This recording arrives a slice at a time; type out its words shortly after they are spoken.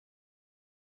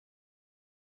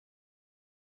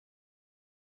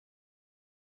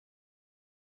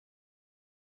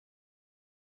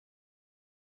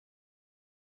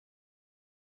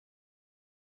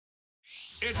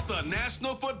It's the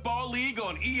National Football League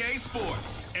on EA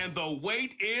Sports, and the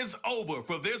wait is over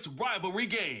for this rivalry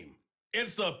game.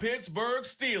 It's the Pittsburgh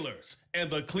Steelers and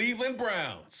the Cleveland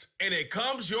Browns, and it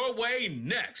comes your way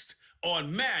next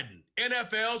on Madden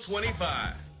NFL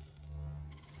 25.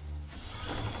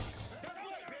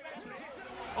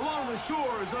 Along the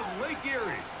shores of Lake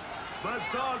Erie, the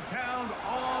Dog Pound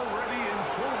already in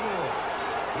full roar.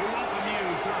 We welcome you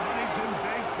to Huntington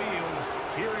Bank Field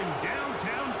here in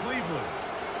downtown Cleveland.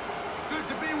 Good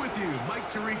to be with you. Mike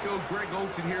Tirico, Greg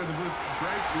Olson here in the booth.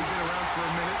 Greg, we've been around for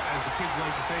a minute, as the kids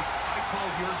like to say. I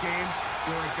called your games.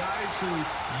 There are guys who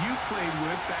you played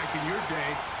with back in your day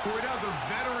who are now the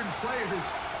veteran players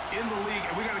in the league.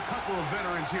 And we got a couple of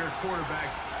veterans here at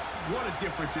quarterback. What a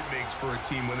difference it makes for a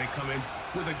team when they come in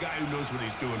with a guy who knows what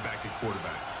he's doing back at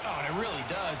quarterback. Oh, and it really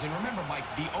does. And remember, Mike,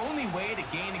 the only way to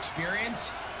gain experience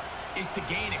is to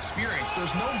gain experience.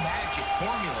 There's no magic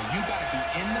formula. You got to be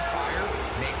in the fire,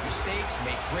 make mistakes,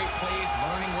 make great plays,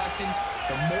 learning lessons.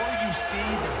 The more you see,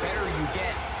 the better you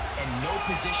get. And no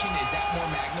position is that more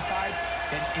magnified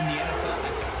than in the NFL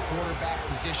at the quarterback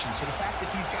position. So the fact that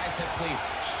these guys have played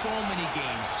so many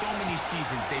games, so many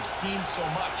seasons, they've seen so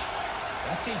much,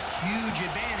 that's a huge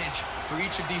advantage for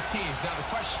each of these teams. Now the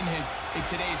question is, in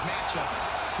today's matchup,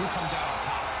 who comes out on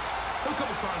top? He'll come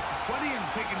across the 20 and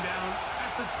taken down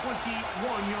at the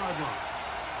 21-yard line.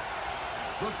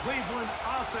 The Cleveland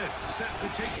offense set to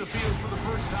take the field for the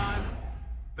first time.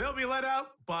 They'll be led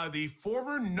out by the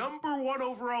former #1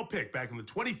 overall pick back in the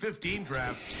 2015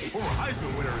 draft, former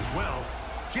Heisman winner as well,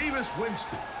 Jameis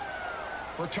Winston.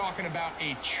 We're talking about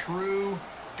a true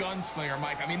gunslinger,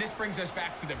 Mike. I mean, this brings us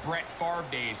back to the Brett Favre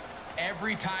days.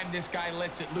 Every time this guy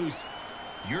lets it loose,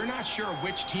 you're not sure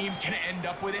which team's going to end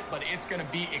up with it, but it's going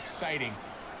to be exciting.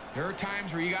 There are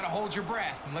times where you got to hold your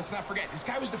breath. And let's not forget, this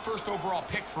guy was the first overall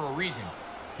pick for a reason.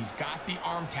 He's got the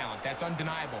arm talent. That's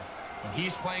undeniable. When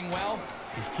he's playing well,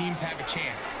 his teams have a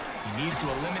chance. He needs to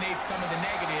eliminate some of the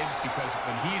negatives because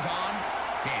when he's on,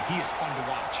 man, he is fun to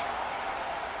watch.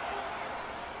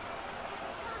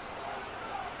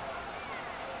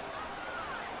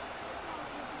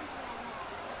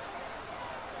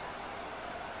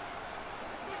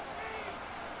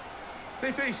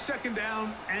 They face 2nd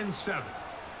down and 7.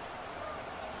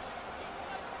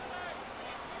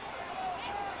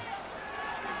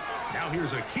 Now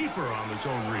here's a keeper on the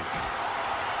zone read.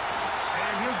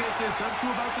 And he'll get this up to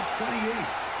about the 28.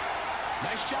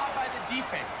 Nice job by the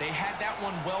defense. They had that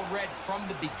one well read from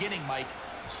the beginning, Mike.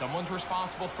 Someone's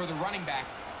responsible for the running back,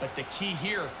 but the key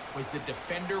here was the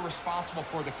defender responsible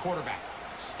for the quarterback.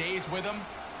 Stays with him,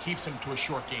 keeps him to a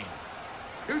short gain.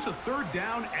 Here's a 3rd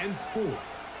down and 4.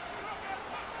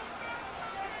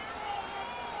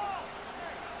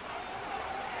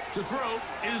 To throw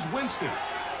is Winston.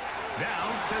 Now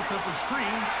sets up a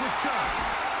screen for Chubb.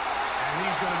 And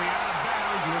he's going to be out of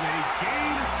bounds with a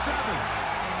gain of 7.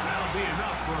 That'll be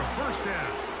enough for a 1st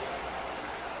down.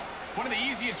 One of the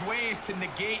easiest ways to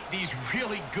negate these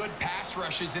really good pass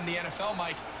rushes in the NFL,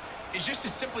 Mike, is just to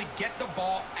simply get the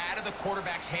ball out of the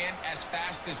quarterback's hand as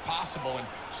fast as possible. And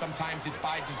sometimes it's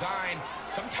by design,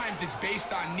 sometimes it's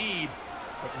based on need.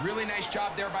 But really nice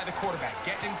job there by the quarterback,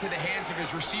 getting into the hands of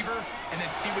his receiver and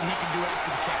then see what he can do after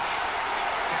the catch.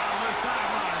 Down the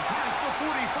sideline, past the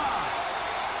 45.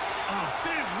 A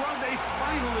big run, they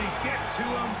finally get to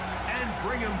him and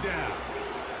bring him down.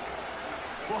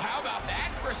 Well, how about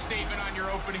that for a statement on your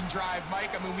opening drive,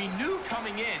 Mike? I mean, we knew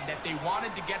coming in that they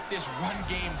wanted to get this run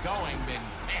game going, and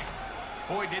man,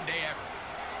 boy, did they ever.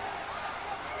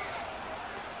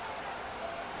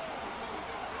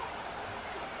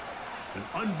 An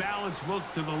unbalanced look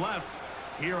to the left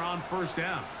here on 1st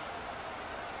down.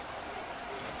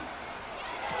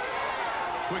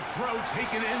 Quick throw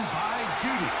taken in by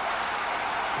Judy.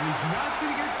 He's not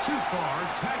going to get too far,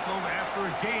 tackled after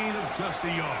a gain of just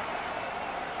a yard.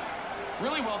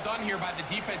 Really well done here by the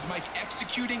defense, Mike,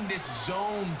 executing this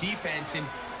zone defense, and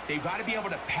they've got to be able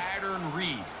to pattern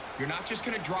read. You're not just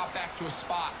going to drop back to a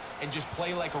spot and just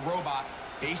play like a robot.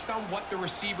 Based on what the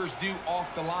receivers do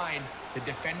off the line, the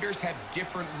defenders have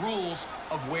different rules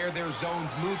of where their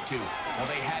zones move to. Well,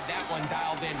 they had that one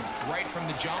dialed in right from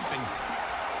the jump, and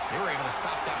they were able to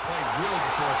stop that play really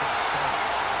before it got started.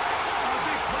 A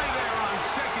big play there on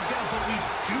 2nd down, but we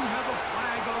do have a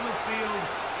flag on the field.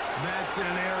 That's in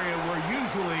an area where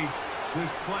usually this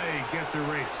play gets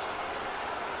erased.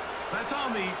 That's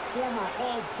on the former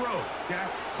All-Pro,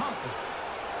 Jack Conklin.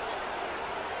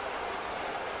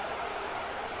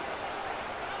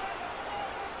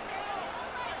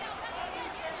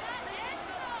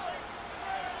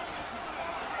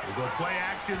 We'll go play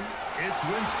action. It's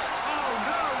Winston. Oh,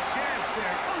 no chance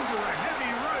there. Under a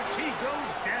heavy rush. He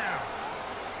goes down.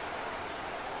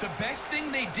 The best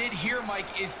thing they did here, Mike,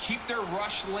 is keep their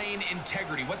rush lane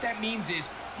integrity. What that means is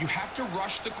you have to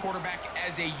rush the quarterback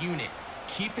as a unit.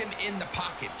 Keep him in the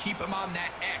pocket. Keep him on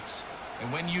that X.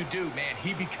 And when you do, man,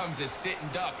 he becomes a sitting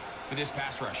duck for this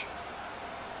pass rush.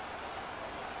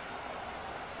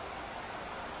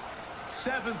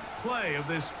 7th play of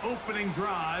this opening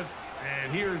drive,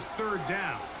 and here's 3rd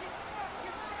down.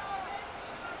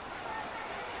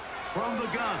 From the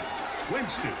gun,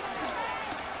 Winston.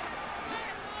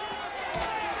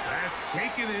 That's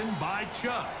taken in by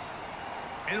Chubb.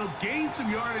 And he'll gain some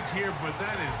yardage here, but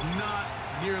that is not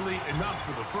nearly enough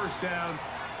for the first down. So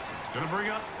it's going to bring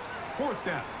up 4th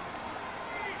down.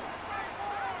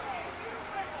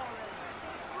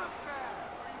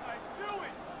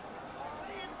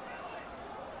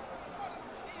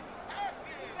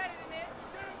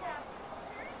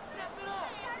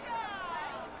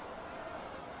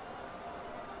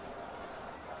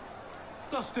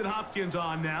 Dustin Hopkins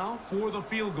on now for the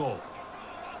field goal.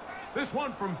 This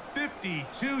one from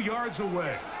 52 yards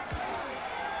away.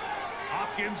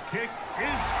 Hopkins' kick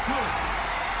is good.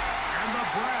 And the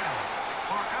Browns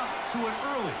are out to an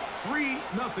early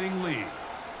 3-0 lead.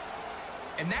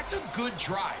 And that's a good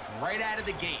drive right out of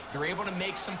the gate. They're able to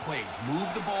make some plays, move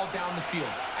the ball down the field.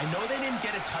 I know they didn't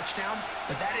get a touchdown,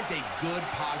 but that is a good,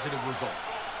 positive result.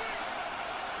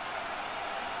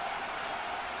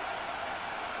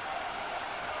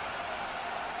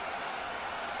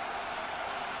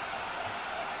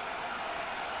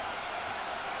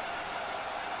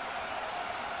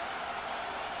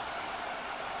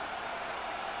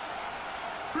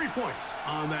 Points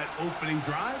on that opening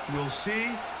drive. We'll see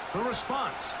the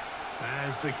response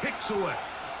as the kick's away.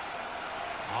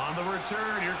 On the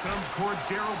return, here comes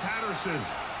Cordero Patterson.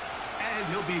 And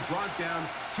he'll be brought down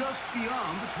just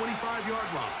beyond the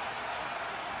 25-yard line.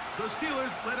 The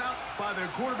Steelers led out by their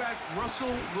quarterback,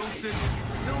 Russell Wilson.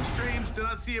 Still strange to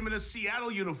not see him in a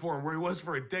Seattle uniform where he was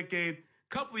for a decade,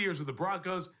 couple of years with the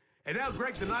Broncos. And now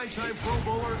Greg, the 9-time Pro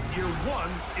Bowler, year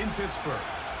 1 in Pittsburgh.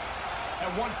 At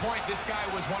one point, this guy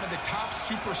was one of the top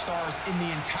superstars in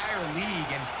the entire league,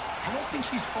 and I don't think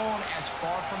he's fallen as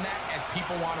far from that as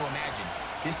people want to imagine.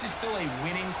 This is still a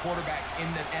winning quarterback in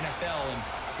the NFL, and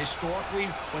historically,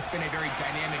 what's been a very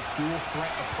dynamic dual-threat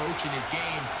approach in his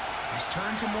game has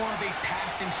turned to more of a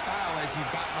passing style as he's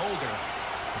gotten older.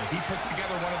 And if he puts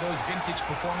together one of those vintage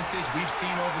performances we've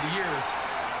seen over the years,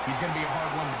 he's going to be a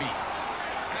hard one to beat.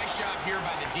 Nice job here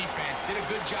by the defense. Did a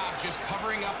good job just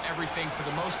covering up everything for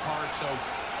the most part. So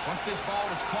once this ball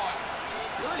was caught,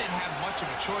 really didn't have much of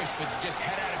a choice but to just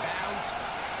head out of bounds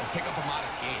and pick up a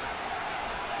modest gain.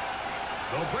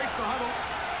 They'll break the huddle.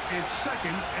 It's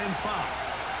 2nd and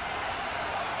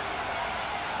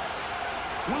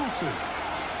 5. Wilson.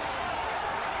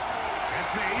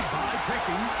 That's made by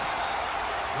Pickens.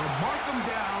 They'll mark them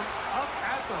down up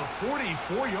at the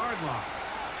 44-yard line.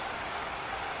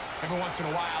 Every once in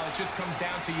a while, it just comes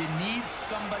down to you need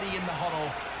somebody in the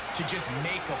huddle to just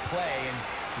make a play, and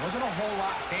it wasn't a whole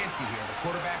lot fancy here. The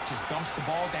quarterback just dumps the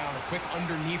ball down, a quick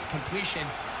underneath completion,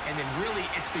 and then really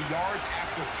it's the yards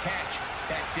after catch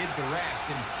that did the rest,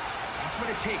 and that's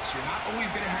what it takes. You're not always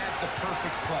going to have the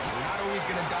perfect play. You're not always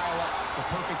going to dial up the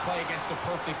perfect play against the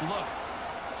perfect look.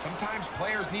 Sometimes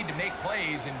players need to make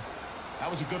plays, and that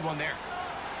was a good one there.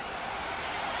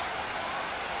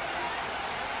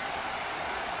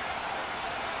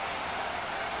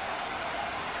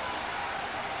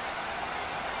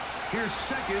 Here's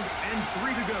 2nd and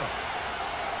 3 to go.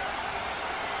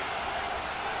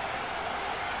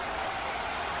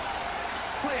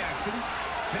 Play action.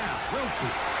 Now, Wilson.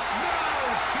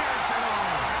 No chance at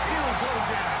all. He'll go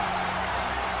down.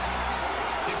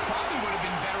 They probably would have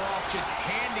been better off just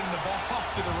handing the ball off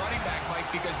to the running back,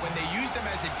 Mike, because when they used him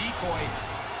as a decoy,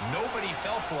 nobody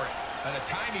fell for it. By the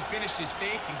time he finished his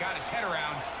fake and got his head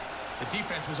around, the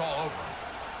defense was all over him.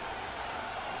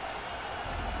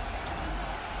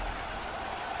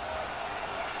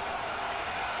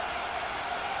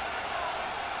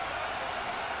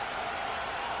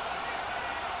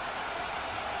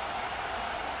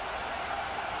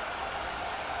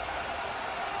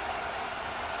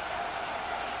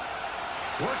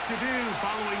 Work to do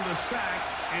following the sack.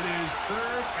 It is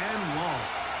 3rd and long.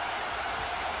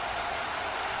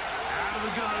 Out of the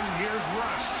gun, here's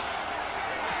Russ.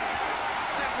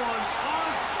 That one on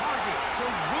target to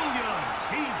Williams.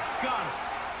 He's got it.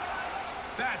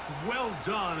 That's well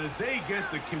done as they get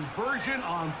the conversion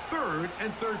on 3rd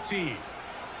and 13.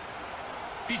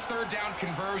 These third down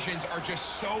conversions are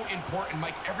just so important,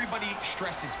 Mike. Everybody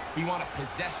stresses we want to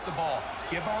possess the ball,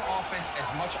 give our offense as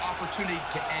much opportunity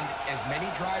to end as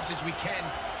many drives as we can,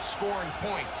 scoring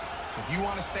points. So if you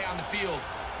want to stay on the field,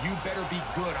 you better be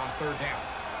good on third down.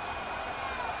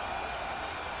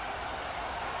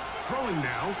 Throwing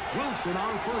now, Wilson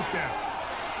on first down.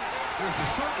 There's a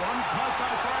short one caught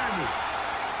by Freiermuth.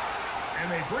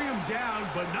 And they bring him down,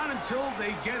 but not until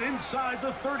they get inside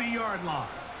the 30-yard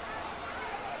line.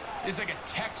 It's like a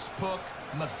textbook,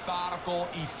 methodical,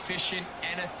 efficient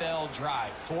NFL drive.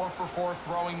 4 for 4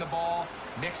 throwing the ball,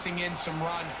 mixing in some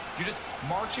run. You're just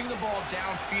marching the ball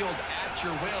downfield at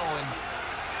your will, and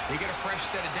they get a fresh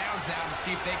set of downs now to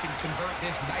see if they can convert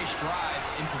this nice drive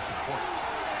into some points.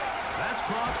 That's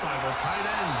caught by the tight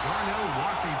end, Darnell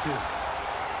Washington.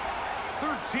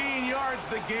 13 yards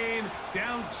the gain,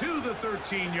 down to the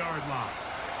 13-yard line.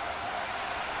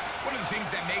 One of the things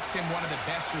that makes him one of the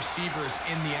best receivers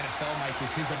in the NFL, Mike,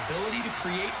 is his ability to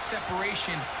create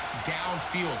separation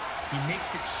downfield. He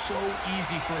makes it so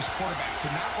easy for his quarterback to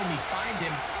not only find him,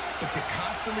 but to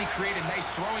constantly create a nice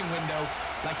throwing window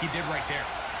like he did right there.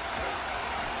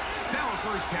 Now a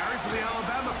first carry for the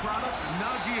Alabama product,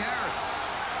 Najee Harris.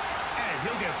 And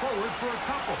he'll get forward for a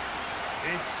couple.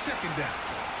 It's second down.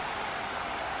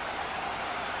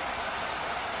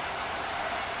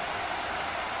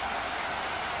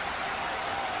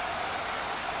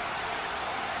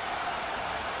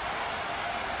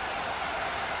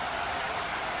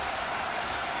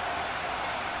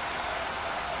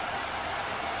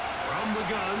 From the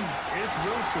gun, it's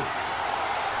Wilson.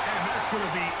 And that's going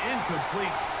to be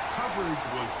incomplete. Coverage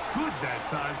was good that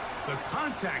time. The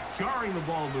contact jarring the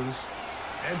ball loose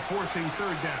and forcing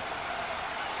third down.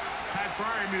 Pat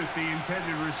Freiermuth, the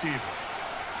intended receiver.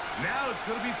 Now it's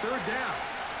going to be third down.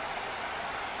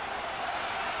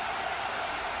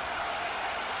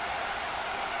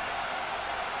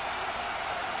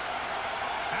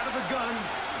 Out of the gun,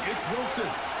 it's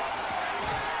Wilson.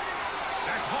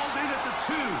 That's hauled in at the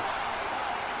 2.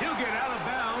 He'll get out of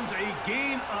bounds, a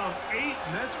gain of 8,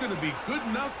 and that's going to be good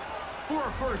enough for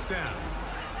a first down.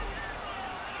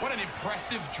 What an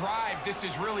impressive drive this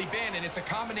has really been, and it's a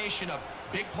combination of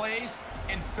big plays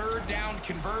and third down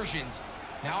conversions.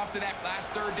 Now after that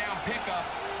last third down pickup,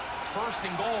 it's first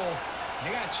and goal. They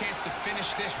got a chance to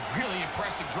finish this really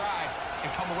impressive drive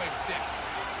and come away with 6.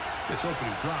 This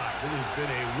opening drive, it has been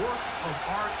a work of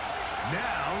art.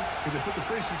 Now, can they put the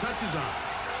finishing touches on?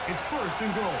 It's first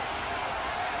and goal.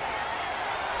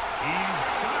 He's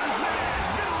got his man,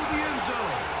 middle of the end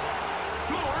zone.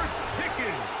 George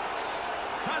Pickens.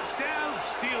 Touchdown,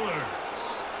 Steelers.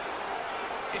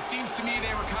 It seems to me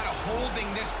they were kind of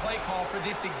holding this play call for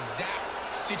this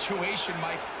exact situation,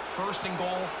 Mike. First and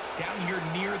goal, down here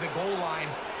near the goal line,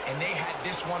 and they had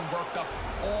this one worked up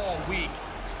all week.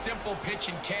 Simple pitch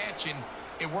and catch, and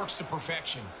it works to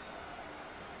perfection.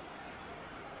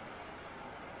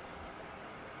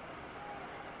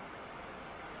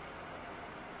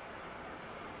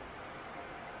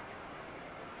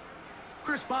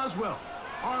 Chris Boswell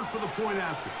on for the point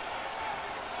after.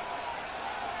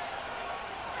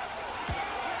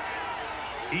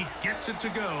 He gets it to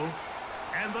go,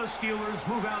 and the Steelers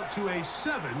move out to a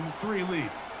 7-3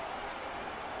 lead.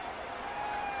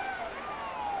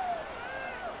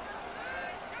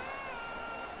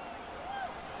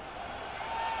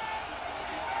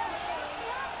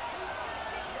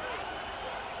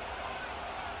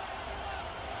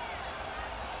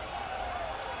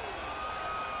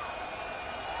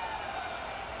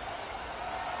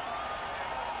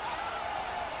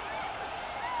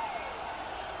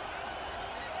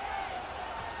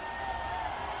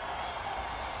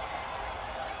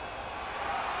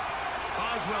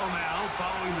 Boswell now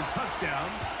following the touchdown.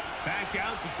 Back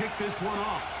out to kick this one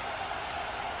off.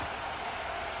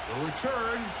 The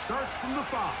return starts from the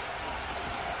 5.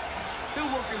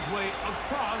 He'll work his way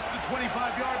across the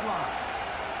 25-yard line.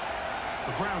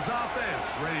 The Browns offense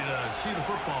ready to see the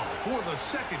football for the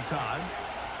second time.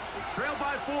 They trail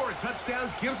by 4. A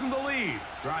touchdown gives them the lead.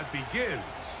 Drive begins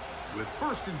with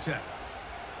first and 10.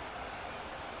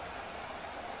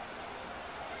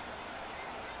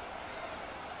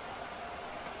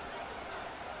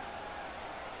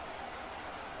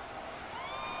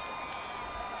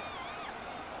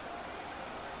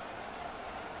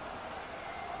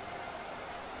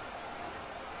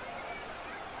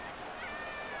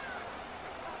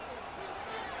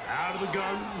 Out of the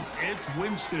gun, it's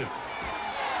Winston.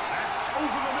 That's over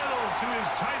the middle to his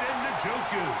tight end,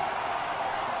 Njoku.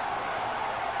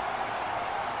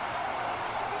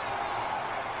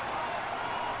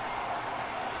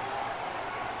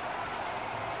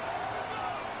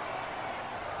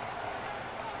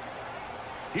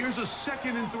 Here's a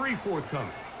 2nd and 3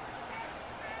 forthcoming.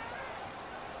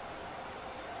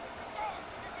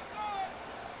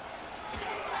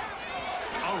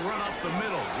 A run up the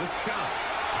middle with Chubb.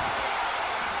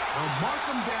 They'll mark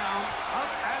him down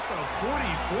up at the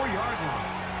 44-yard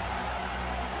line.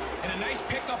 And a nice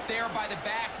pickup there by the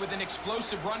back with an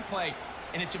explosive run play.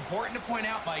 And it's important to point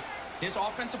out, Mike, this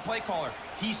offensive play caller,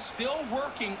 he's still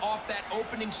working off that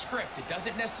opening script. It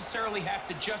doesn't necessarily have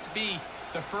to just be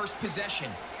the first possession.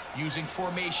 Using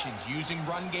formations, using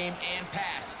run game and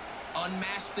pass.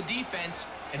 Unmask the defense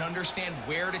and understand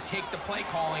where to take the play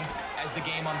calling as the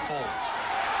game unfolds.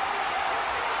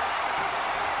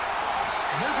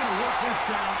 And they're going to work this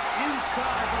down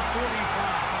inside the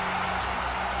 45.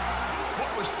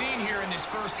 What we're seeing here in this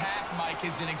first half, Mike,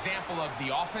 is an example of the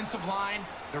offensive line,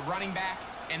 the running back,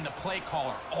 and the play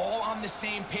caller all on the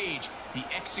same page. The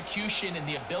execution and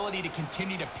the ability to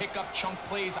continue to pick up chunk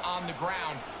plays on the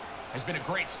ground has been a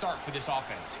great start for this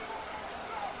offense.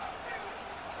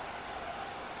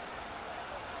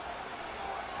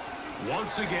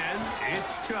 Once again,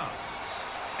 it's Chubb.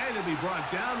 And he'll be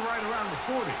brought down right around the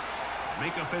 40.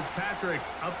 Micah Fitzpatrick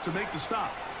up to make the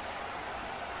stop.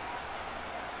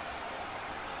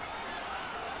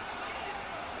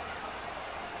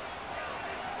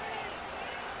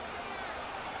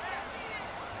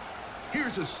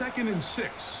 Here's a 2nd and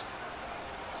 6.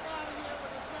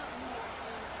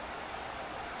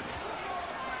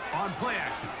 On play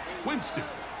action, Winston.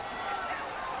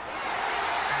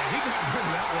 And he got rid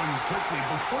of that one quickly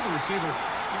before the receiver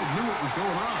even knew what was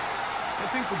going on.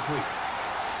 That's incomplete.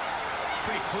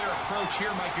 Pretty clear approach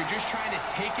here, Mike. You're just trying to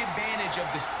take advantage of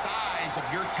the size of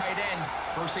your tight end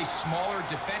versus a smaller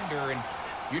defender, and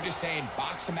you're just saying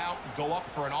box him out, go up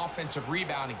for an offensive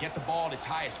rebound, and get the ball at its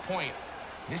highest point.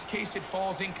 In this case, it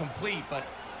falls incomplete, but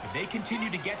if they continue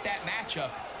to get that matchup,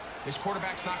 this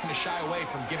quarterback's not going to shy away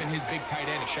from giving his big tight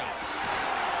end a shot.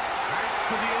 That's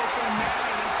to the open man,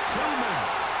 and it's Tillman.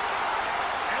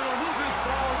 And they'll move this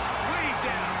ball way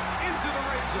down into the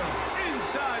red zone,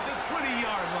 inside the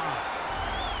 20-yard line.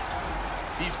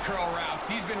 These curl routes,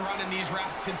 he's been running these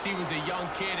routes since he was a young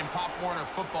kid in Pop Warner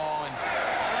football, and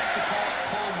I like to call it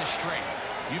pulling the string.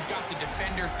 You've got the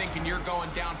defender thinking you're going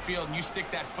downfield, and you stick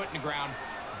that foot in the ground,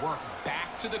 work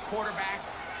back to the quarterback,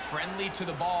 friendly to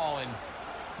the ball, and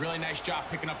really nice job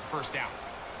picking up the first down.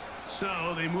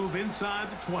 So they move inside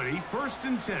the 20, 1st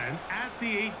and 10 at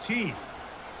the 18.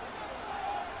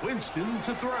 Winston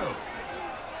to throw.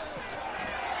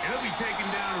 He'll be taken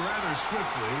down rather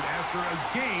swiftly after a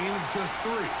gain of just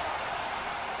 3.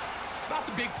 It's not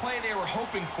the big play they were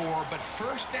hoping for, but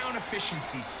first down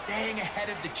efficiency, staying ahead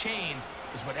of the chains,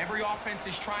 is what every offense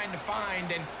is trying to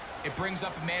find, and it brings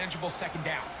up a manageable 2nd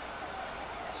down.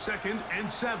 2nd and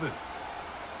 7.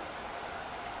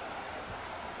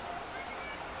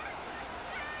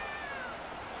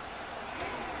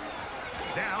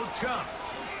 Now Chubb.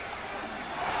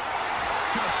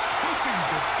 Just pushing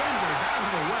defenders out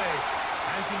of the way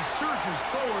as he surges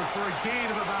forward for a gain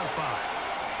of about 5.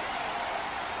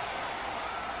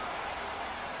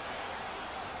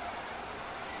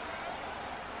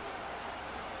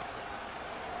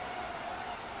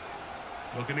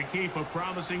 Looking to keep a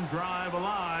promising drive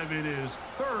alive. It is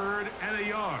 3rd and a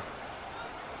yard.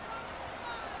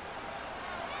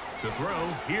 To throw,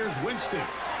 here's Winston.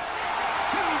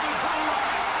 To the goal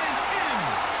line and in.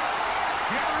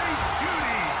 Gary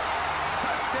Judy.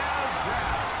 Touchdown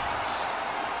Browns.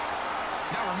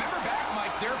 Now remember back,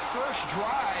 Mike, their first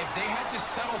drive, they had to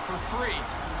settle for 3.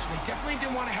 So they definitely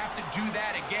didn't want to have to do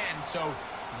that again. So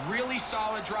really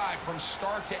solid drive from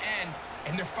start to end,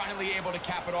 and they're finally able to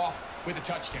cap it off with a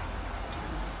touchdown.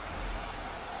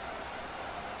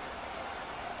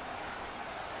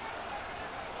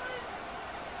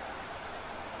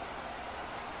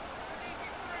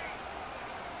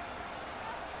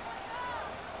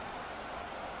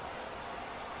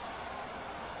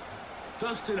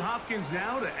 Dustin Hopkins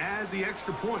now to add the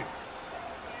extra point.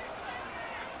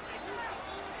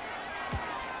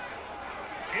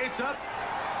 It's up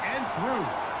and through.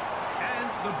 And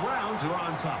the Browns are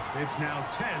on top. It's now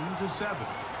 10-7.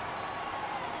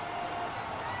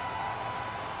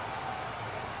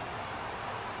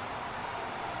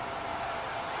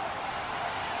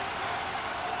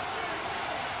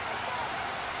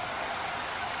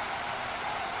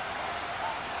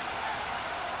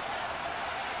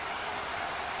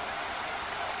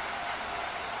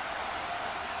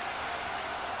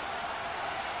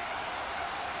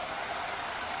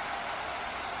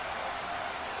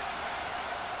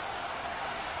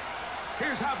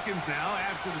 Here's Hopkins now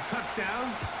after the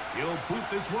touchdown. He'll boot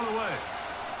this one away.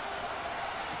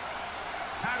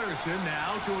 Patterson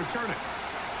now to return it.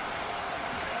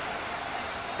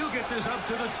 He'll get this up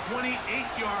to the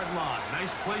 28-yard line.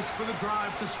 Nice place for the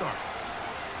drive to start.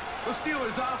 The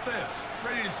Steelers offense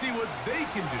ready to see what they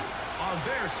can do on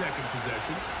their second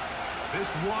possession. This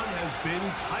one has been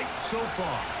tight so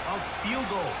far. A field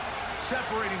goal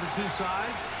separating the two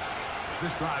sides as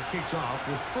this drive kicks off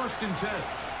with 1st and 10.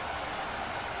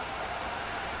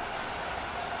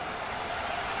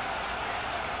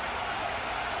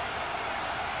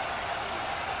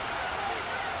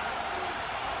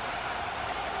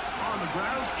 On the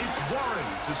ground, it's Warren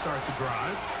to start the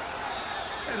drive.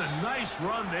 And a nice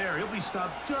run there. He'll be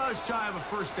stopped just shy of a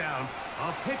 1st down.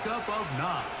 A pickup of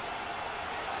 9.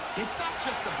 It's not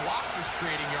just the blockers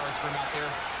creating yards for him out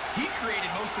there. He created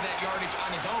most of that yardage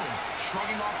on his own,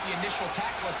 shrugging off the initial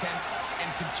tackle attempt and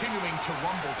continuing to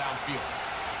rumble downfield.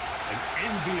 An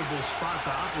enviable spot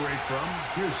to operate from.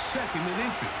 Here's 2nd and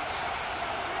inches.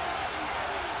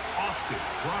 Austin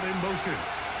brought in motion.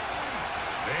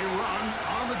 They run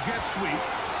on the jet sweep.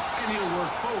 And he'll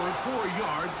work forward for a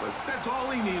yard, but that's all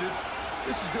he needed.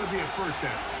 This is going to be a 1st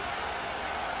down.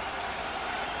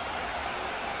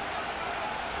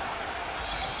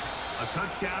 A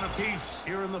touchdown apiece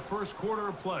here in the 1st quarter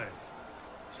of play.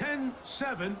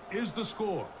 10-7 is the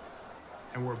score.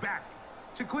 And we're back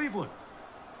to Cleveland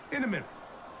in a minute.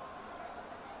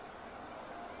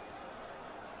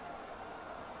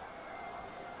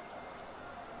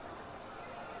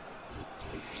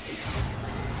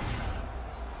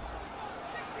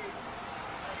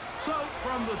 So,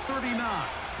 from the 39,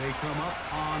 they come up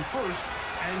on 1st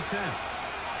and 10.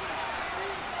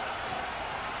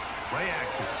 Play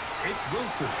action. It's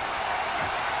Wilson.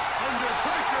 Under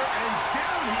pressure, and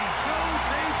down he goes.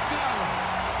 They've got him.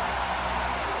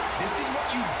 This is what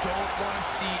you don't want to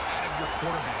see out of your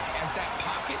quarterback. As that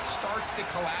pocket starts to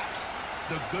collapse,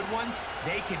 the good ones,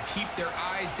 they can keep their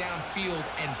eyes downfield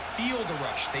and feel the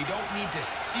rush. They don't need to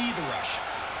see the rush.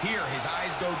 Here, his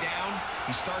eyes go down.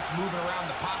 He starts moving around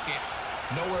the pocket.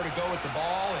 Nowhere to go with the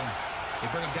ball, and they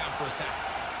bring him down for a sack.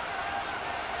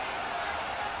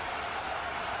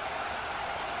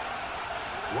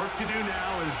 Work to do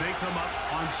now as they come up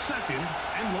on 2nd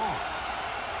and long.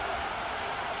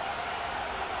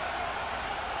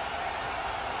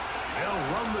 They'll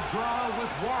run the draw with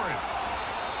Warren.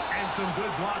 And some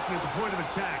good blocking at the point of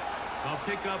attack. A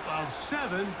pickup of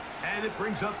 7, and it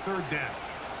brings up 3rd down.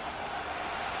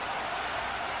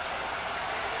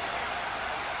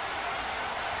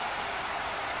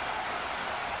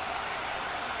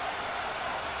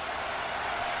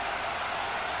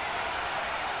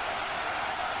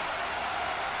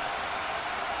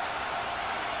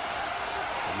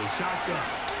 The shotgun.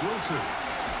 Wilson.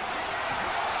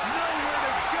 Nowhere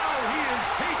to go. He is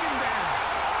taken down.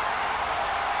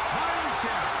 Miles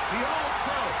Garrett, the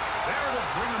All-Pro, there to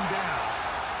bring him down.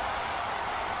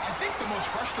 I think the most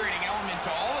frustrating element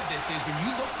to all of this is when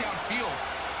you look downfield,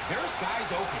 there's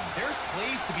guys open. There's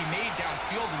plays to be made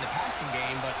downfield in the passing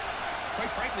game, but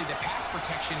quite frankly, the pass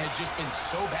protection has just been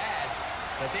so bad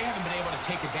that they haven't been able to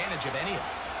take advantage of any of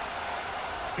it.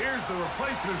 Here's the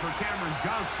replacement for Cameron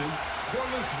Johnston.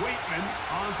 Corliss Waitman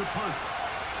on to punt.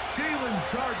 Jalen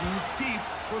Darden deep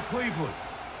for Cleveland.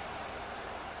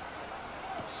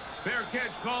 Fair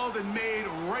catch called and made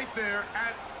right there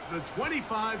at the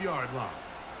 25-yard line.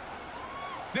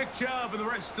 Nick Chubb and the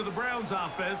rest of the Browns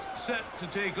offense set to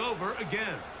take over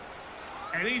again.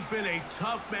 And he's been a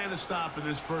tough man to stop in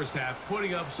this 1st half,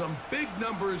 putting up some big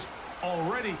numbers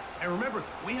already. And remember,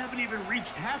 we haven't even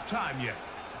reached halftime yet.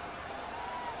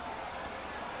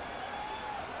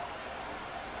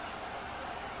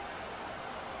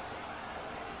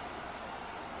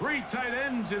 Three tight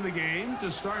ends in the game to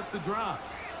start the drive.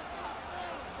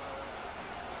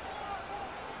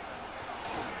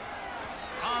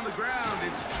 On the ground,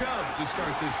 it's Chubb to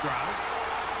start this drive.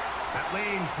 That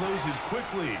lane closes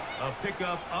quickly. A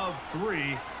pickup of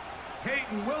 3.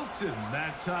 Peyton Wilson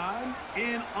that time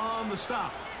in on the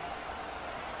stop.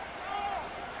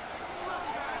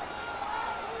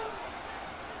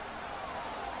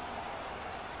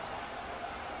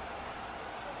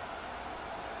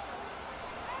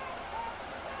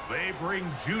 They bring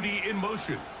Judy in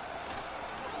motion.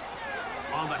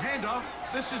 On the handoff,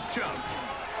 this is Chubb.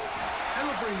 And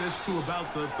they'll bring this to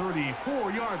about the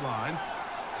 34-yard line.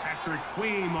 Patrick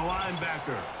Queen, the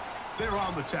linebacker. They're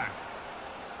on the tackle.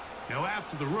 Now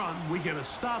after the run, we get a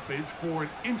stoppage for an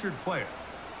injured player.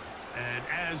 And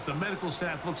as the medical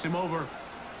staff looks him over,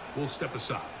 we'll step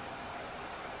aside.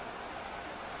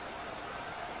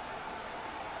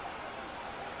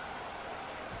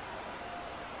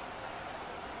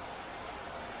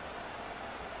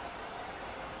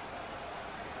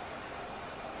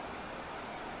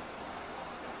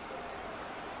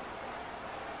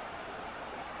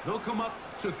 They'll come up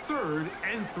to 3rd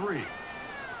and 3.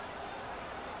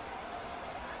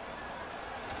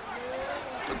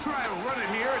 They'll try to run it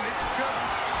here, and it's Chubb.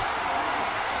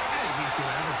 And he's going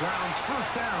to have a Browns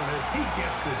first down as he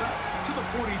gets this up to the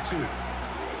 42.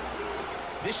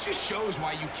 This just shows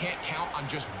why you can't count on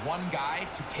just one guy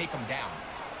to take him down.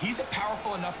 He's a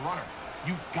powerful enough runner.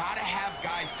 You got to have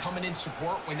guys coming in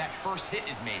support when that first hit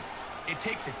is made. It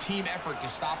takes a team effort to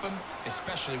stop him,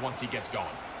 especially once he gets going.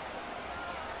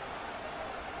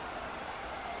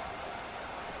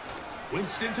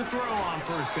 Winston to throw on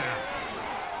first down.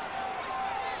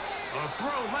 A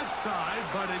throw left side,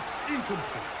 but it's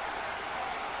incomplete.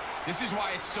 This is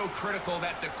why it's so critical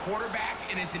that the quarterback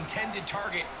and his intended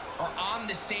target are on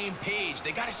the same page.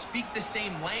 They got to speak the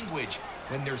same language.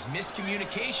 When there's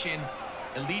miscommunication,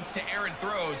 it leads to errant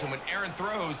throws, and when errant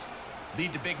throws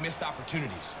lead to big missed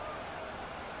opportunities.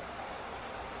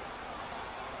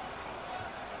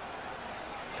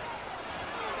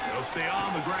 They'll stay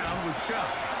on the ground with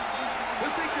Chubb.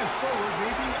 They'll take this forward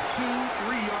maybe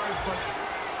 2-3 yards, but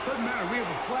doesn't matter. We have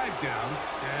a flag down,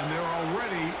 and they're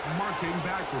already marching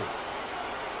backward.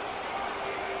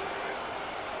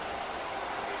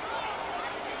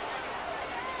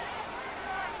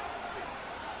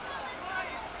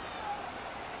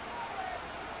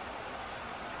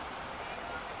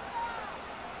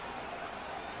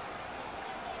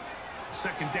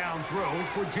 Second down throw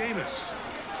for Jameis.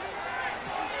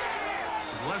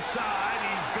 Left side,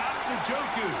 he's got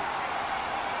Njoku.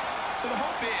 So the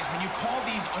hope is when you call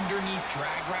these underneath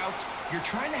drag routes, you're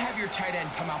trying to have your tight end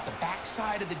come out the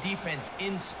backside of the defense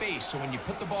in space. So when you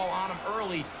put the ball on him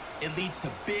early, it leads to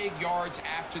big yards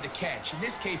after the catch. In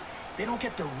this case, they don't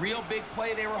get the real big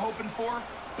play they were hoping for,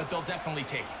 but they'll definitely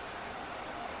take it.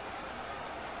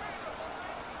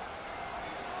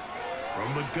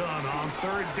 From the gun on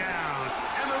 3rd down.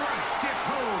 And the rush gets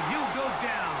home. He'll go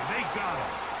down. They got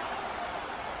him.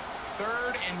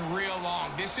 3rd and real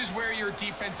long. This is where your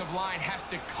defensive line has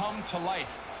to come to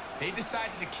life. They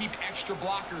decided to keep extra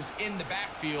blockers in the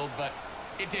backfield, but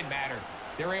it didn't matter.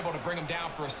 They were able to bring them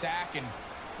down for a sack and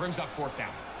brings up 4th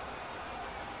down.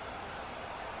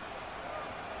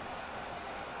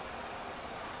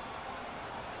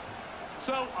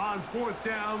 So on 4th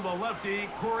down, the lefty,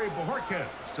 Corey Bojorquez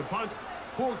to punt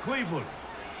for Cleveland.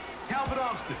 Calvin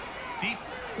Austin deep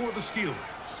for the Steelers.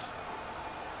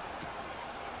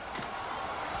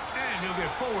 And he'll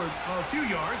get forward a few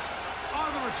yards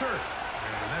on the return.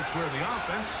 And that's where the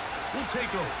offense will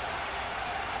take over.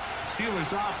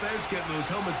 Steelers offense getting those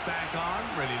helmets back on,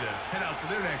 ready to head out for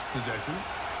their next possession.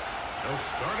 They'll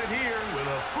start it here with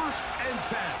a 1st and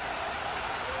 10.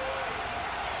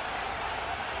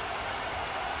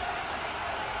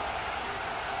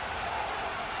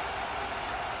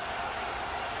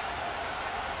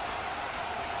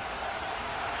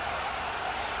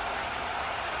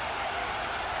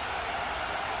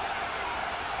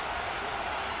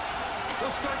 They'll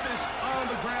start this on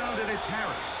the ground, and it's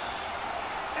Harris.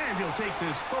 And he'll take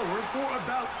this forward for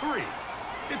about 3.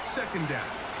 It's 2nd down.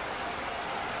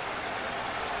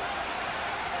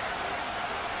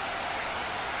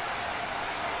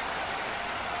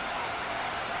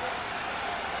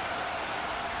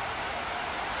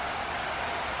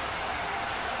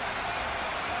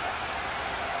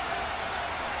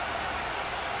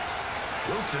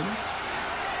 Wilson.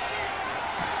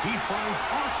 He finds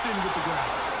Austin with the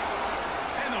ground.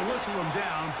 And they'll whistle him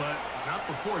down, but not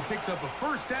before he picks up a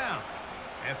 1st down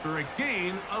after a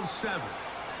gain of 7.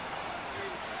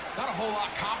 Not a whole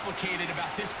lot complicated about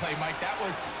this play, Mike. That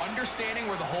was understanding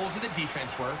where the holes of the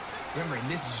defense were. Remember, in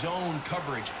this zone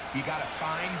coverage, you got to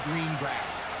find green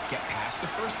grass. Get past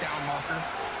the 1st down marker,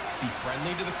 be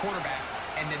friendly to the quarterback,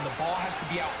 and then the ball has to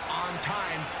be out on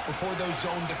time before those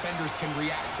zone defenders can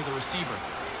react to the receiver.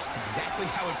 It's exactly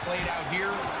how it played out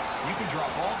here. You can drop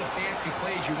all the fancy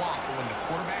plays you want, but when the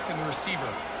quarterback and the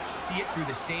receiver see it through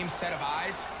the same set of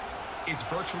eyes, it's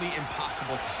virtually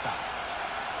impossible to stop.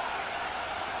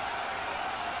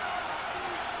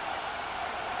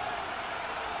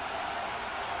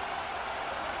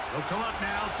 They'll come up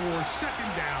now for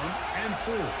 2nd down and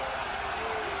 4.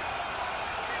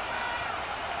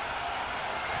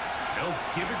 They'll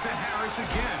give it to Harris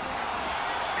again.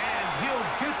 And he'll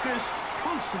get this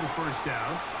close to the 1st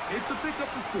down. It's a pickup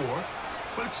of 4,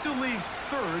 but it still leaves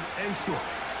 3rd and short.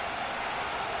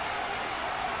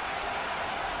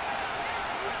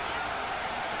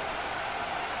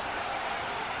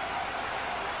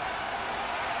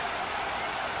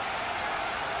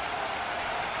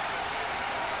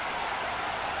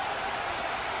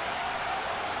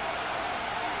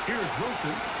 Here's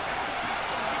Wilson.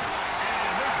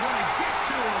 And they're going to get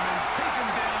to him and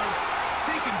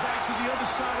take him to the other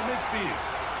side of midfield.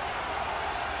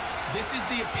 This is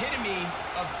the epitome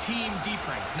of team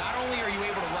defense. Not only are you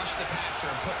able to rush the passer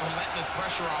and put relentless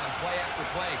pressure on him play after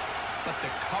play, but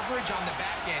the coverage on the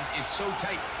back end is so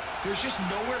tight. There's just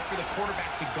nowhere for the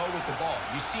quarterback to go with the ball.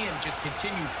 You see him just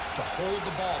continue to hold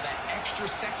the ball that extra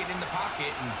second in the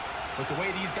pocket, and with the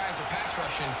way these guys are pass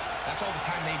rushing, that's all the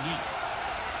time they need.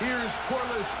 Here's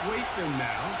Corliss Waitman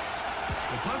now.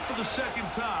 The punt for the second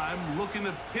time, looking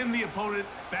to pin the opponent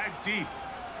back deep.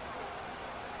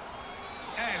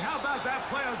 And how about that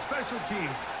play on special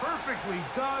teams? Perfectly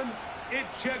done. It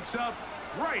checks up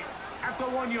right at the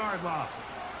 1-yard line.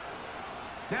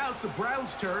 Now it's the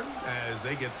Browns' turn as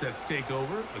they get set to take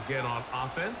over again on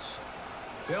offense.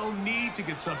 They'll need to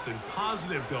get something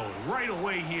positive going right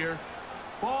away here.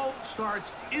 Ball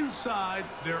starts inside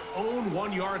their own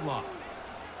 1-yard line.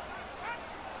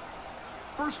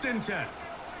 1st and 10.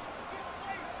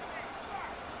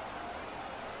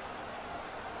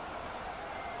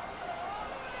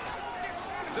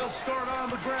 They'll start on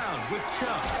the ground with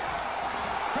Chubb.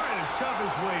 Trying to shove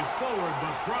his way forward,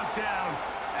 but brought down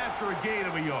after a gain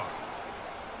of a yard.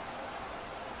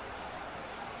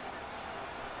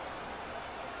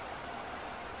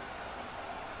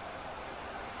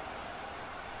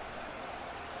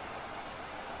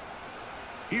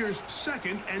 Here's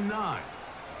 2nd and 9.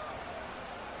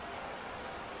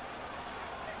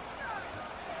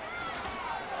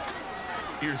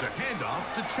 Here's a handoff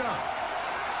to Chubb.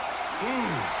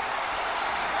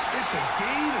 It's a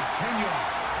gain of 10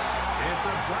 yards. It's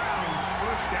a Browns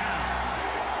 1st down.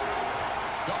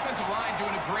 The offensive line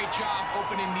doing a great job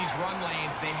opening these run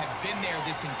lanes. They have been there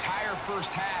this entire first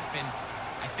half, and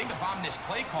I think if I'm this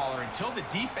play caller, until the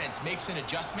defense makes an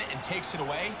adjustment and takes it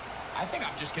away, I think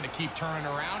I'm just going to keep turning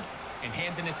around and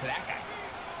handing it to that guy.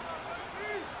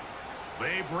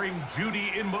 They bring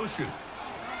Judy in motion.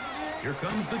 Here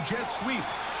comes the jet sweep.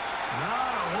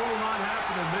 Not a whole lot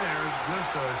happening there,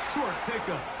 just a short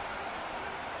pickup.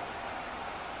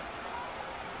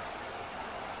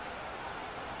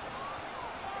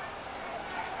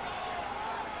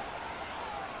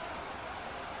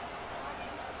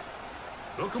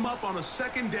 They'll come up on a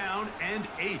 2nd down and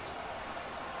 8.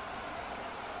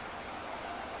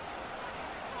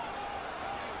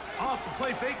 Off the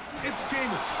play fake, it's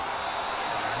Jameis.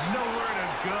 Nowhere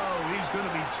to go. He's going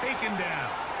to be taken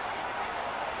down.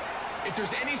 If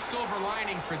there's any silver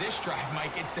lining for this drive,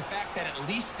 Mike, it's the fact that at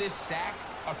least this sack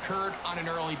occurred on an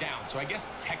early down. So I guess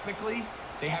technically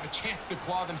they have a chance to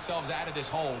claw themselves out of this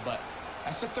hole, but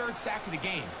that's the 3rd sack of the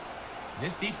game.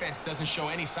 This defense doesn't show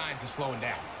any signs of slowing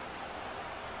down.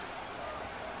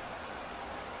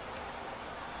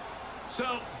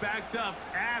 So backed up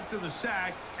after the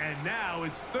sack, and now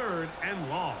it's 3rd and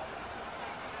long.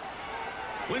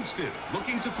 Winston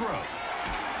looking to throw.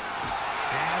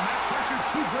 And that pressure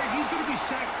too great. He's going to be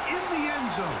sacked in the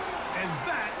end zone. And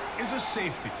that is a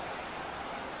safety.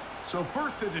 So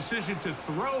first the decision to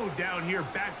throw down here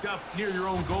backed up near your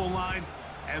own goal line.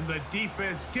 And the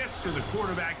defense gets to the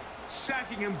quarterback,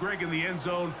 sacking him, Greg, in the end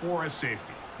zone for a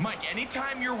safety. Mike,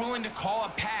 anytime you're willing to call a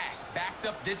pass backed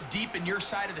up this deep in your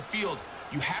side of the field,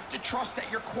 you have to trust that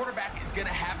your quarterback is going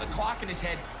to have the clock in his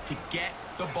head to get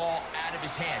the ball out of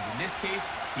his hand. In this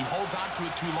case, he holds on to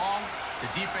it too long.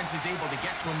 The defense is able to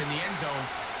get to him in the end zone,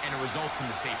 and it results in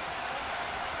the safety.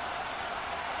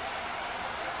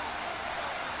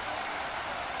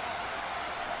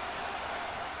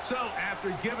 So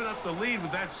after giving up the lead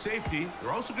with that safety,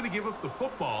 they're also going to give up the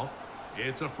football.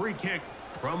 It's a free kick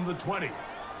from the 20.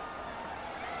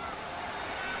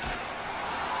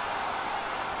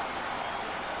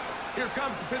 Here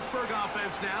comes the Pittsburgh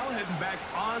offense now, heading back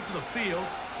onto the field.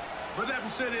 The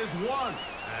deficit is 1,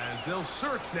 as they'll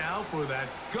search now for that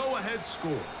go-ahead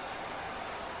score.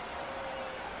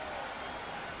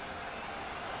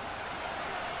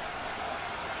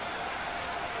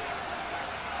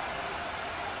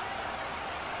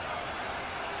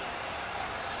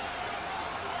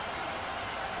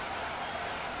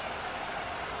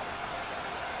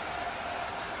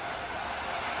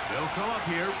 They'll come up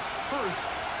here, 1st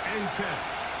and 10.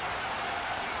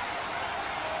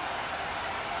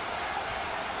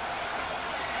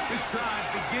 This drive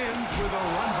begins with a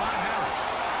run by Harris.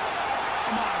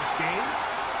 A modest gain,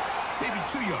 maybe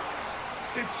 2 yards.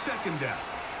 It's 2nd down.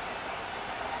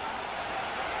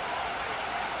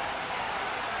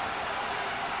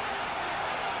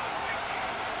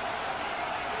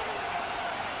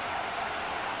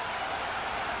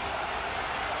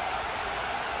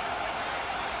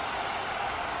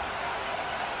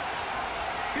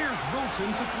 Here's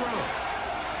Wilson to throw.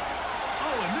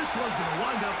 Oh, and this one's going to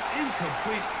wind up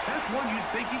incomplete. That's one you'd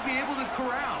think he'd be able to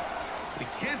corral. They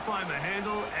can't find the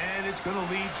handle, and it's going to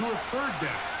lead to a third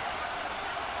down.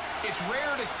 It's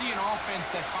rare to see an offense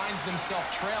that finds themselves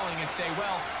trailing and say,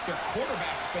 well, their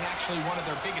quarterback's been actually one of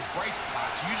their biggest bright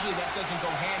spots. Usually that doesn't go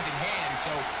hand in hand, so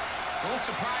it's a little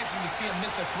surprising to see him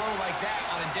miss a throw like that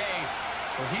on a day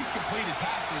where he's completed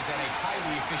passes at a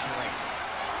highly efficient rate.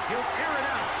 He'll air it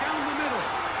out down the middle.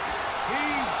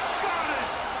 He's got it!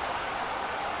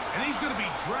 And he's going to be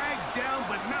dragged down,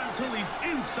 but not until he's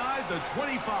inside the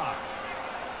 25.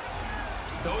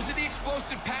 Those are the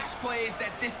explosive pass plays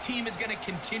that this team is going to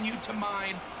continue to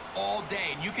mine all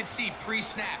day. And you can see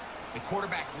pre-snap, the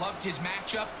quarterback loved his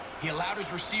matchup. He allowed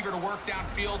his receiver to work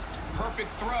downfield.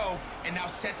 Perfect throw, and now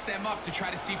sets them up to try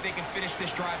to see if they can finish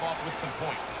this drive off with some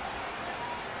points.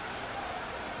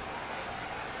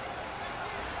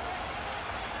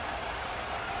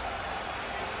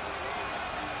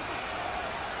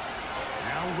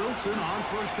 Now Wilson on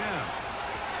first down.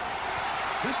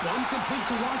 This one complete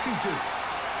to Washington.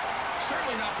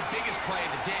 Certainly not the biggest play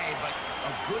of the day, but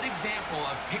a good example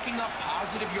of picking up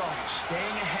positive yardage,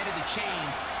 staying ahead of the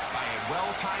chains by a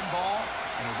well-timed ball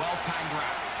and a well-timed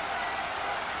route.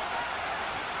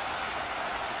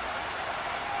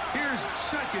 Here's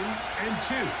 2nd and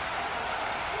 2.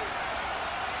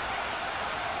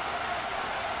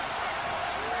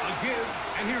 A give,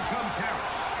 and here comes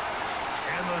Harris.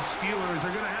 And the Steelers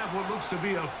are going to have what looks to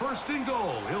be a 1st and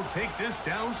goal. He'll take this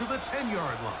down to the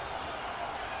 10-yard line.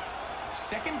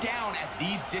 2nd down at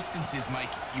these distances,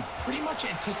 Mike, you pretty much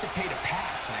anticipate a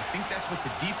pass, and I think that's what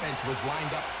the defense was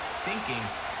lined up thinking.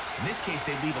 In this case,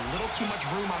 they leave a little too much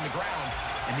room on the ground,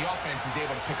 and the offense is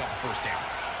able to pick up a 1st down.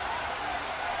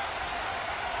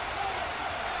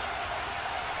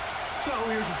 So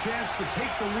here's a chance to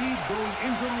take the lead going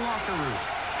into the locker room.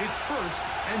 It's 1st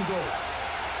and goal.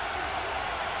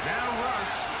 Now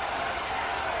Russ.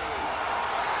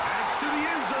 That's to the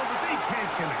end zone, but they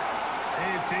can't connect.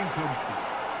 It's incomplete.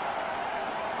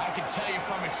 I can tell you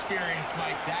from experience,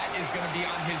 Mike, that is going to be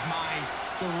on his mind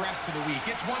the rest of the week.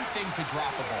 It's one thing to drop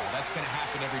a ball. That's going to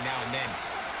happen every now and then.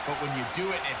 But when you do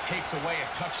it and it takes away a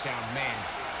touchdown, man,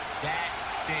 that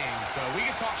stings. So we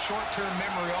can talk short-term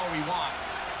memory all we want.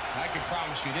 I can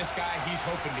promise you, this guy, he's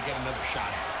hoping to get another shot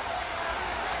at it.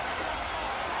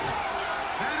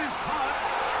 That is caught.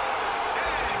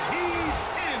 And he's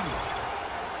in.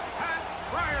 Pat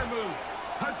Fryermuth.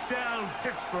 Touchdown,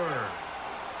 Pittsburgh.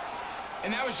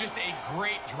 And that was just a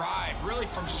great drive. Really,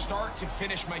 from start to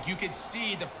finish, Mike, you could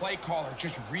see the play caller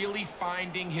just really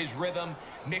finding his rhythm.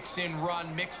 Mix in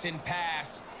run, mix in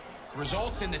pass.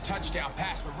 Results in the touchdown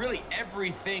pass, but really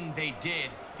everything they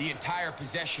did, the entire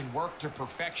possession, worked to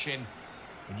perfection.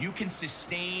 When you can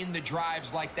sustain the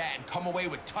drives like that and come away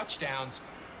with touchdowns,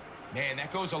 man,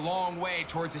 that goes a long way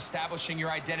towards establishing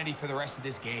your identity for the rest of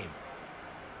this game.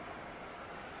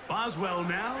 Boswell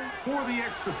now for the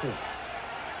extra point.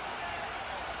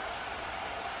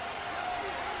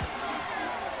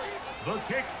 The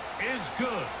kick is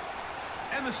good.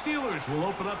 And the Steelers will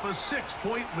open up a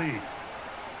 6-point lead.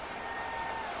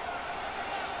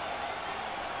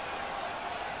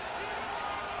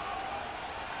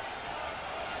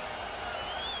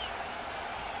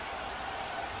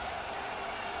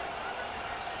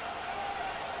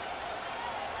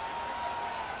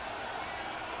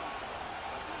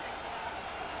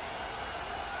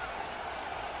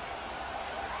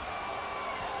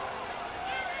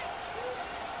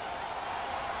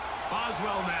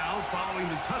 Boswell now following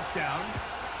the touchdown.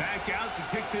 Back out to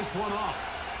kick this one off.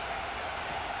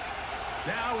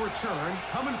 Now return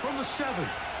coming from the 7. And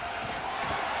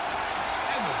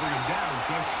they'll bring him down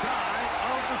just shy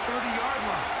of the 30-yard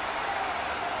line.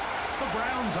 The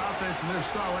Browns offense and their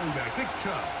star running back, Nick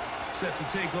Chubb, set to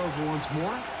take over once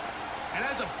more. And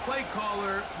as a play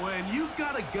caller, when you've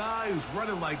got a guy who's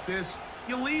running like this,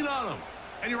 you lean on him.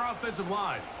 And your offensive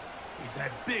line, he's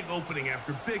had big opening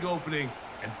after big opening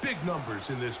and big numbers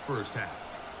in this first half.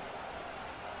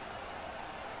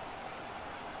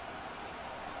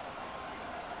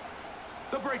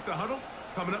 They'll break the huddle.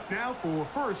 Coming up now for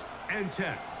 1st and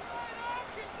 10.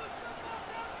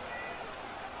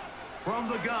 From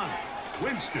the gun,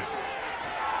 Winston.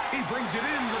 He brings it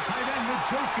in, the tight end with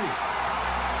Joku.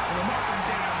 And they'll mark him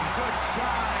down just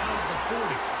shy of the 40.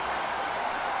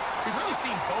 We've really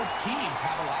seen both teams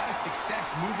have a lot of success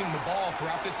moving the ball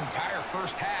throughout this entire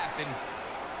first half, and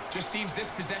just seems this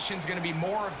possession is going to be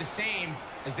more of the same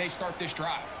as they start this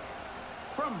drive.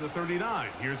 From the 39,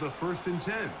 here's a 1st and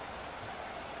 10.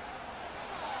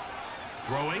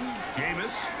 Throwing,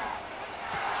 Jameis.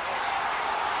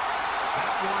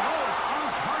 That one, oh, it's on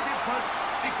target, but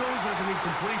it goes as an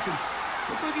incompletion.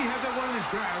 Looked like he had that one in his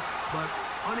grasp, but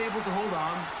unable to hold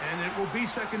on, and it will be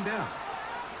 2nd down.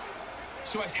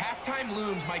 So as halftime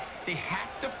looms, Mike, they have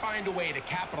to find a way to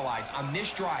capitalize on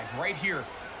this drive right here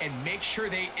and make sure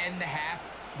they end the half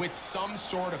with some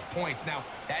sort of points. Now,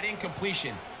 that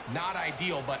incompletion, not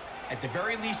ideal, but at the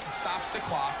very least, it stops the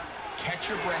clock. Catch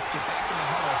your breath, get back in the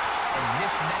huddle, and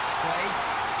this next play,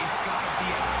 it's got to be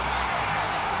a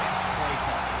best play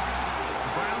call.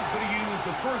 The Browns going to use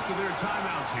the first of their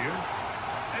timeouts here,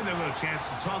 and they'll have a chance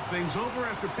to talk things over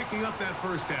after picking up that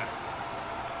first down.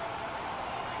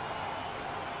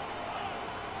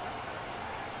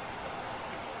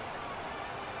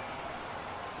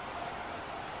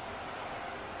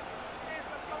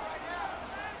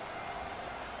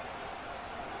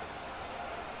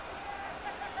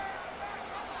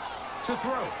 To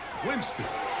throw, Winston.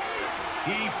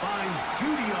 He finds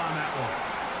Judy on that one.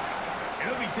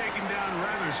 He'll be taken down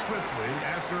rather swiftly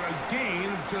after a gain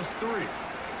of just 3.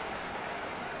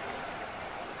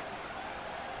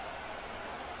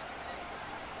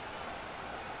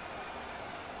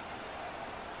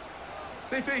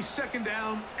 They face 2nd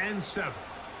down and 7.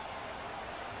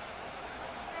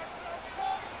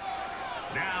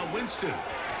 Now Winston.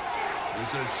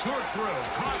 There's a short throw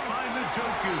caught by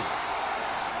Njoku.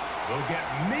 They'll get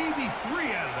maybe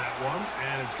 3 out of that one,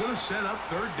 and it's going to set up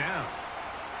 3rd down.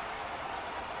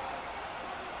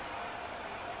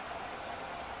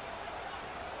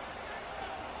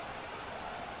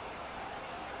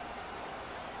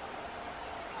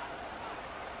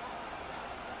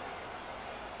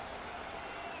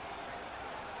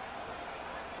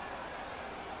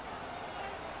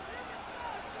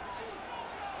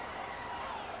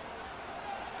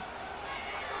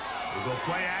 We'll go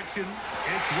play action.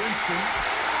 It's Winston.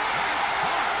 That's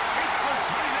caught. It's the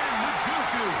tight end,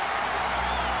 Njoku.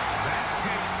 That's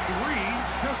catch 3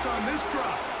 just on this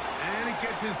drop. And it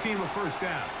gets his team a 1st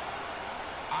down.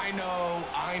 I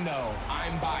know,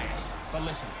 I'm biased. But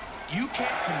listen, you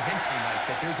can't convince me, Mike,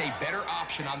 that there's a better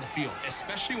option on the field,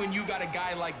 especially when you got a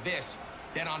guy like this,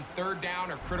 that on 3rd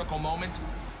down or critical moments,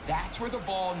 that's where the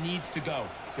ball needs to go.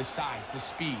 The size, the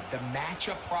speed, the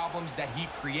matchup problems that he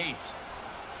creates.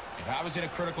 If I was in a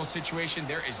critical situation,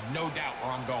 there is no doubt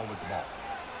where I'm going with the ball.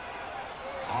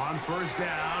 On 1st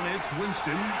down, it's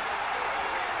Winston.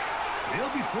 They'll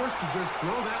be forced to just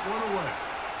throw that one away.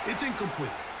 It's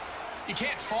incomplete. You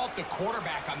can't fault the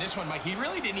quarterback on this one, Mike. He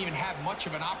really didn't even have much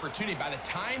of an opportunity. By the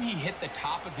time he hit the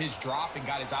top of his drop and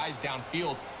got his eyes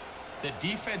downfield, the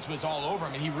defense was all over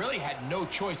him, and he really had no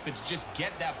choice but to just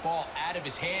get that ball out of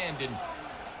his hand and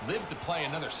live to play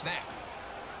another snap.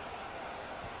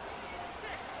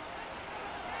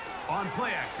 On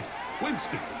play action,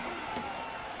 Winston.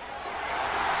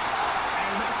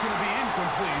 And that's going to be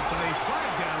incomplete, but a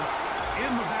flag down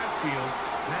in the backfield.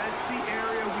 That's the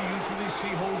area we usually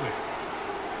see holding.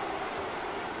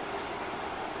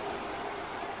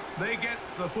 They get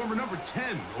the former number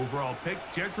 10 overall pick,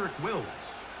 Jedrick Wills.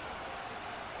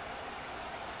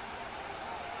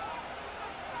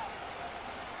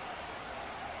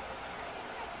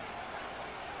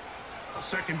 A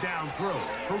 2nd down throw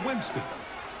for Winston.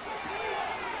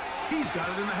 He's got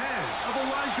it in the hands of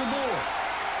Elijah Moore.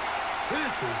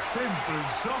 This has been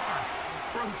bizarre.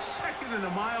 From 2nd and a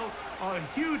mile, a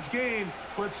huge gain,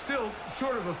 but still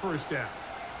short of a 1st down.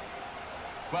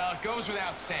 Well, it goes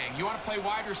without saying. You want to play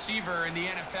wide receiver in the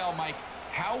NFL, Mike,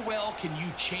 how well can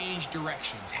you change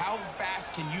directions? How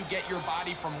fast can you get your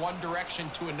body from one direction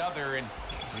to another? And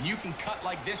when you can cut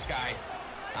like this guy,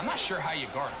 I'm not sure how you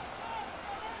guard him.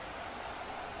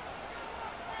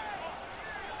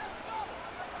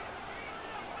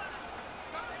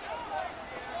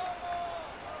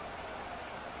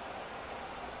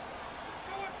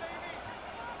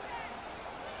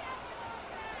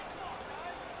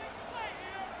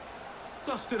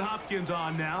 Dustin Hopkins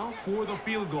on now for the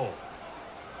field goal.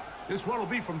 This one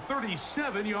will be from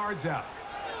 37 yards out.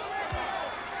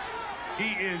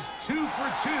 He is 2 for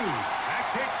 2. That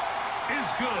kick is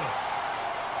good.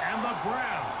 And the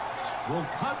Browns will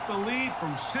cut the lead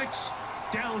from 6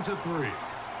 down to 3.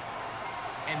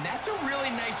 And that's a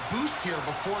really nice boost here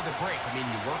before the break. I mean,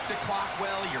 you work the clock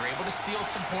well, you're able to steal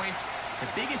some points.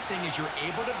 The biggest thing is you're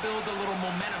able to build a little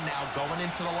momentum now going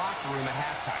into the locker room at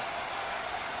halftime.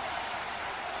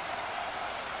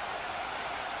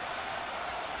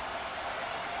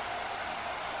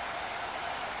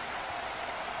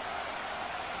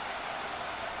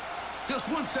 Just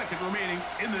 1 second remaining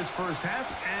in this first half,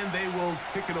 and they will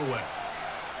kick it away.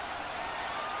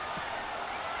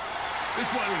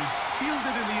 This one is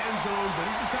fielded in the end zone, but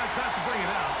he decides not to bring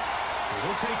it out. So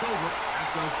they'll take over at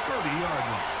the 30-yard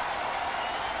line.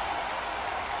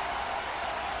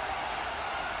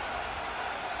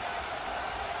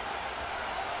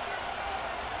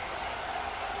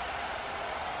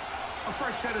 A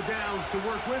fresh set of downs to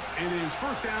work with. It is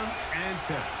first down and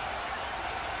 10.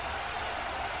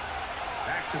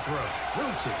 Back to throw.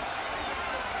 Wilson.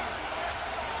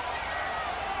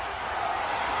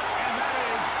 And that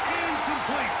is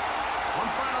incomplete. One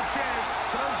final chance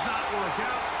does not work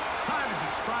out. Time has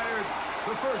expired.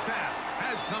 The first half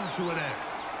has come to an end.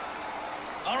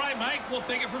 All right, Mike, we'll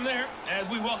take it from there as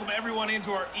we welcome everyone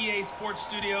into our EA Sports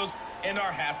Studios and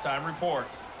our halftime report.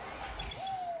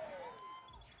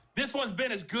 This one's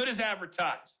been as good as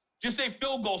advertised. Just a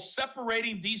field goal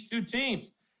separating these two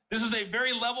teams. This was a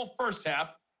very level first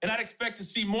half, and I'd expect to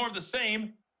see more of the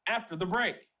same after the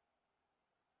break.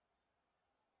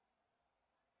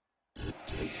 Coach,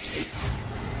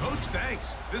 thanks.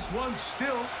 This one's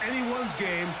still anyone's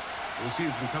game. We'll see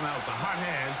if we can come out with a hot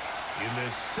hand in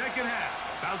this second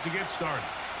half. About to get started.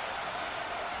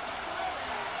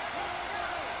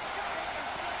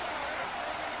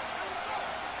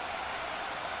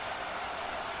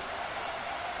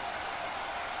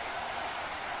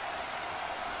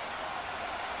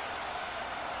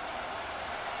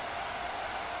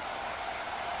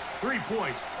 Three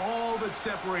points, all that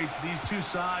separates these two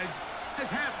sides as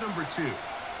half number 2.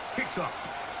 Kicks up.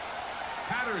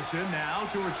 Patterson now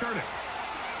to return it.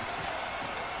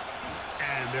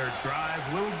 And their drive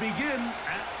will begin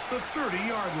at the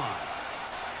 30-yard line.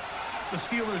 The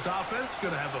Steelers offense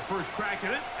going to have the first crack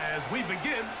at it as we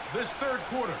begin this third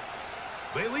quarter.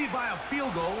 They lead by a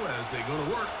field goal as they go to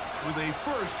work with a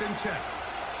 1st and 10.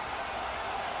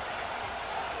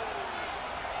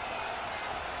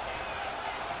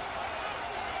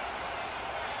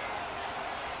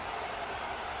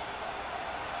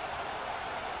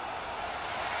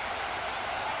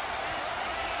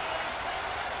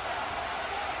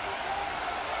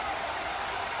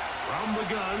 From the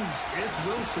gun, it's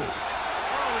Wilson.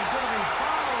 Oh, he's going to be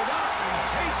followed up and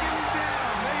taken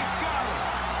down. They got him.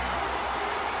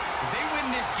 If they win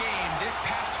this game, this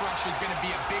pass rush is going to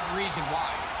be a big reason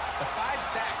why. The 5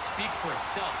 sacks speak for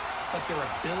itself, but their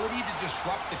ability to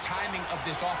disrupt the timing of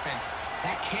this offense,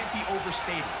 that can't be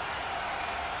overstated.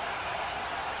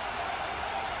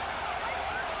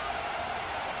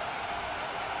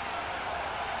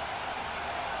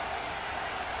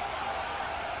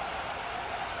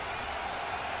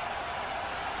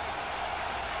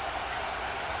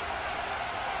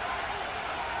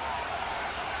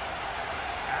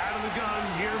 Gun,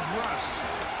 here's Russ.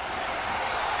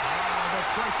 The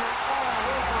pressure all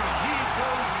over him. He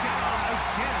goes down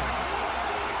again.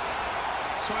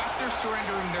 So after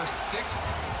surrendering their 6th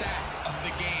sack of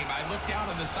the game, I looked down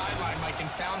on the sideline, Mike, and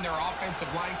found their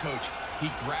offensive line coach. He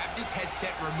grabbed his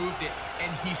headset, removed it,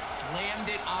 and he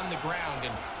slammed it on the ground.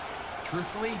 And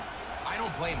truthfully, I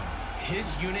don't blame him. His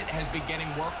unit has been getting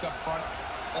worked up front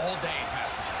all day in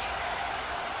pass protection.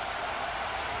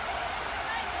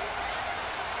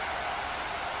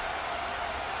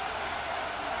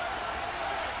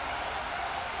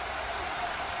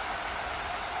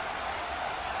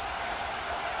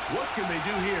 What can they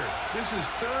do here? This is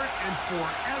 3rd and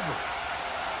forever.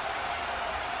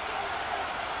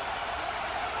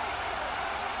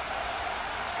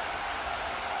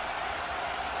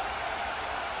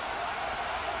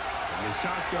 From the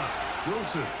shotgun,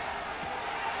 Wilson.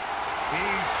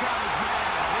 He's got his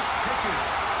man. It's Pickens.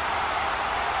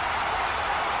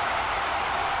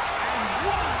 And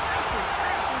what an effort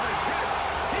after the catch.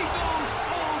 He goes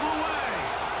all the way.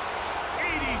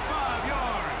 85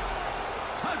 yards.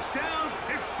 Touchdown,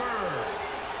 Pittsburgh.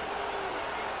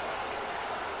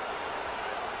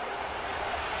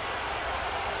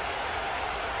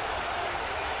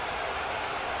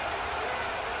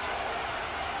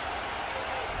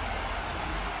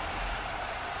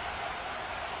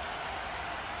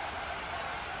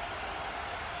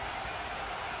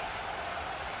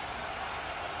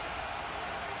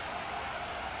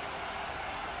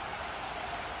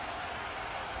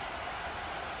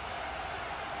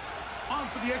 On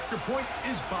for the extra point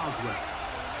is Boswell.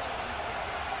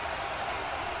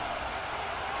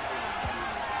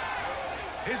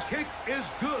 His kick is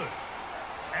good.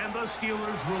 And the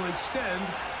Steelers will extend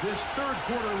this third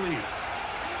quarter lead.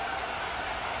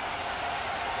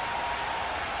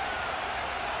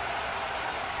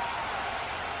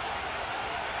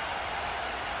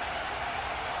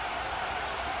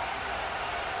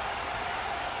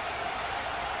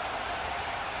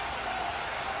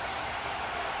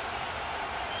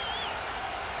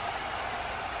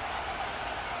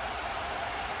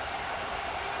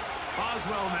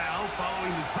 Boswell now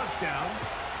following the touchdown.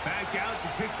 Back out to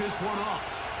kick this one off.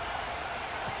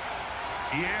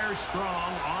 Pierre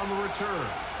Strong on the return.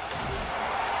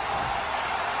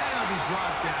 And he'll be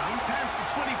brought down past the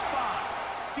 25.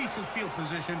 Decent field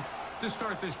position to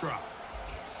start this drive.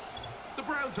 The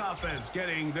Browns offense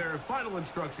getting their final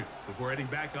instructions before heading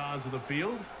back onto the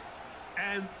field.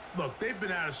 And look, they've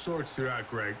been out of sorts throughout,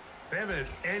 Greg. They haven't had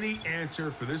any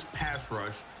answer for this pass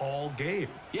rush all game.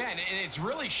 Yeah, and it's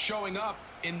really showing up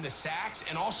in the sacks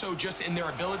and also just in their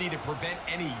ability to prevent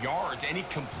any yards, any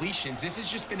completions. This has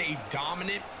just been a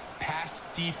dominant pass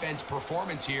defense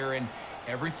performance here, and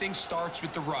everything starts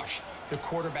with the rush. The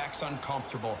quarterback's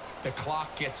uncomfortable. The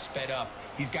clock gets sped up.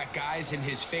 He's got guys in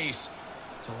his face.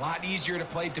 It's a lot easier to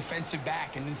play defensive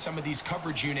back and in some of these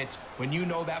coverage units when you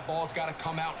know that ball's got to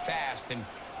come out fast. And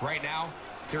right now,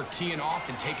 they're teeing off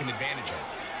and taking advantage of it.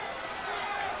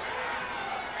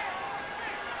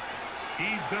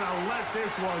 He's going to let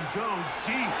this one go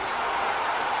deep.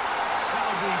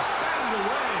 That'll be batted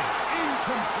away.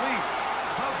 Incomplete.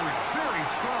 Coverage very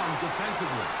strong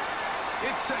defensively.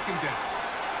 It's second down.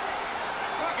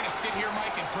 We're not going to sit here,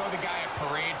 Mike, and throw the guy a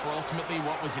parade for ultimately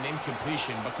what was an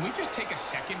incompletion, but can we just take a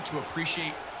second to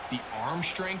appreciate the arm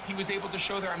strength he was able to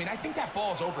show there? I mean, I think that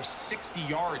ball is over 60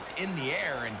 yards in the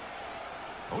air, and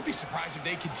I would be surprised if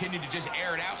they continue to just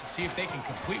air it out and see if they can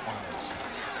complete one of those.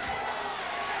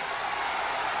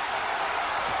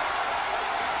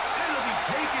 And it'll be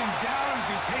taken down as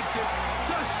he takes it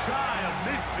just shy of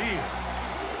midfield.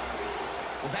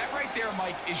 Well, that right there,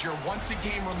 Mike, is your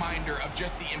once-a-game reminder of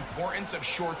just the importance of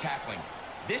shore tackling.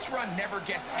 This run never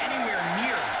gets anywhere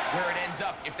near where it ends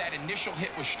up if that initial hit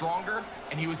was stronger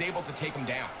and he was able to take him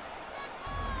down.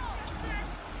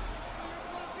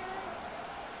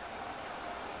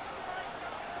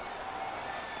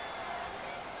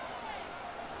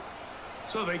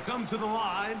 So they come to the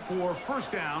line for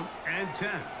first down and 10.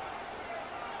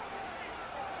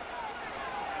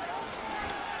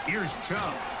 Here's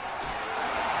Chubb.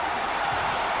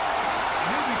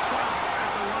 He'll be stopped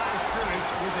at the line of scrimmage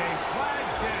with a flag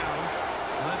down.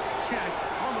 Let's check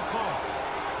on the call.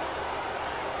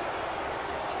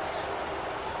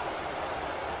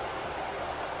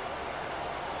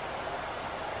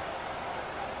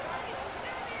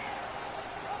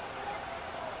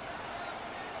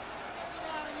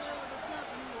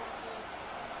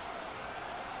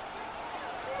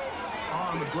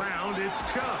 On the ground,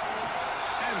 it's Chubb.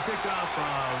 And a pickup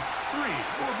of 3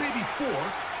 or maybe 4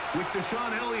 with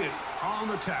Deshaun Elliott on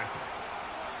the tackle.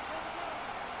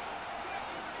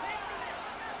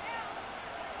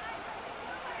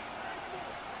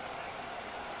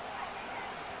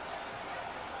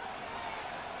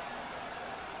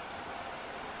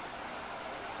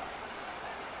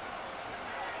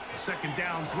 Second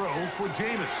down throw for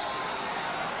Jameis.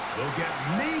 They'll get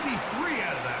maybe 3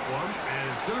 out of that one,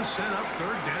 and it's going to set up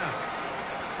third down.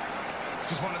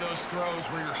 This is one of those throws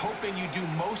where you're hoping you do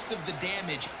most of the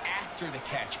damage after the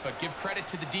catch, but give credit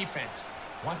to the defense.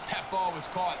 Once that ball was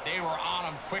caught, they were on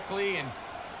him quickly, and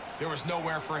there was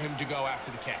nowhere for him to go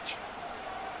after the catch.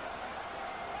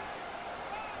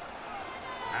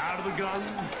 Out of the gun,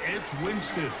 it's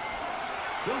Winston.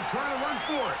 They'll try to run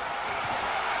for it.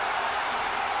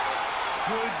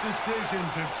 Good decision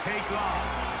to take off.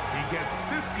 He gets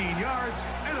 15 yards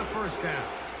and a first down.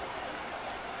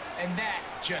 And that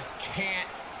just can't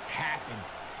happen.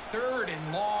 Third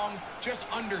and long, just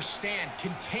understand,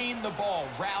 contain the ball,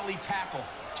 rally tackle,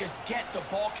 just get the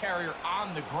ball carrier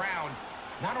on the ground.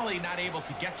 Not only not able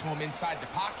to get to him inside the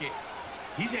pocket,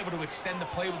 he's able to extend the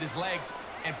play with his legs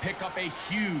and pick up a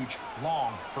huge,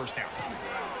 long first down.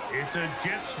 It's a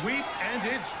jet sweep, and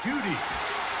it's Judy.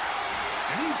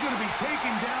 And he's going to be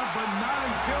taken down, but not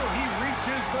until he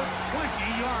reaches the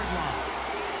 20-yard line.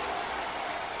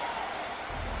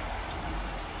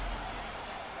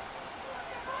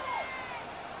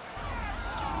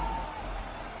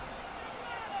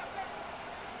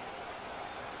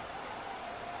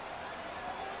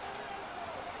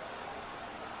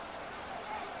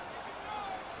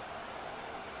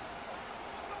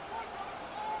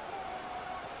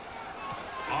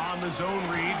 On the zone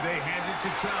read, they hand it to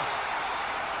Chubb.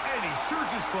 And he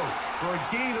surges forward for a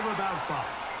gain of about 5.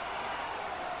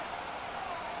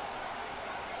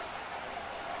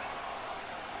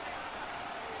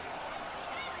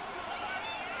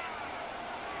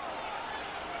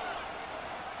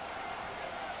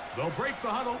 They'll break the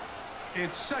huddle.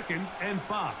 It's second and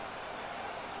 5.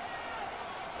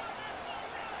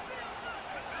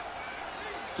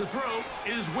 To throw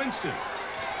is Winston.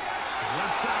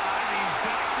 Left side, he's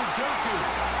got the Joku.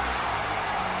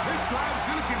 This drive's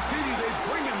going to continue. They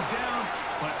bring him down,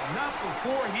 but not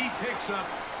before he picks up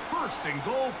first and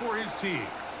goal for his team.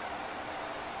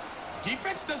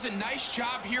 Defense does a nice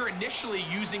job here initially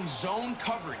using zone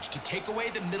coverage to take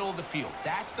away the middle of the field.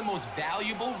 That's the most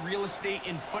valuable real estate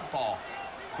in football.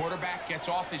 Quarterback gets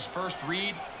off his first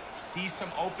read, sees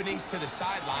some openings to the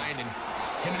sideline, and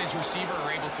him and his receiver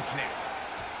are able to connect.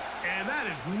 And that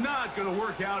is not going to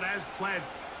work out as planned.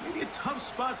 Maybe a tough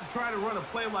spot to try to run a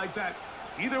play like that.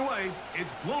 Either way,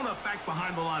 it's blown up back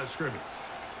behind the line of scrimmage.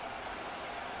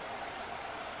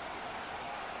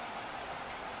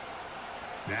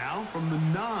 Now from the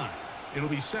 9, it'll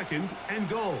be 2nd and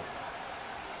goal.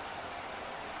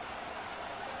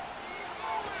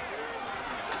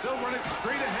 They'll run it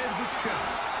straight ahead with Chubb.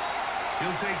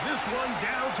 He'll take this one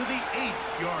down to the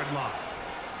 8-yard line.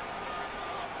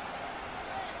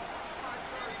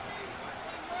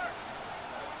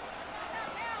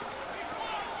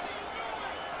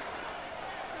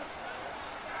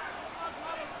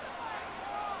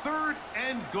 Third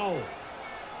and goal.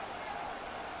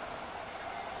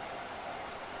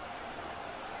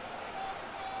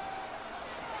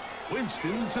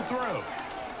 Winston to throw.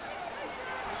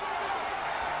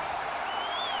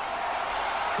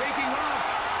 Taking off,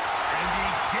 and he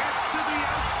gets to the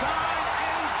outside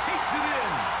and takes it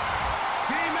in.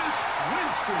 Jameis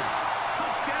Winston,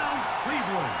 touchdown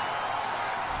Cleveland.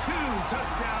 2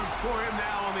 touchdowns for him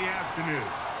now on the afternoon.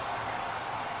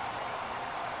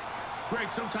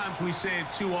 Greg, sometimes we say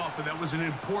it too often. That was an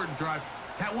important drive.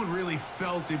 That one really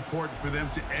felt important for them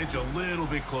to edge a little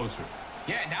bit closer.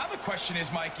 Yeah, now the question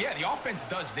is, Mike, yeah, the offense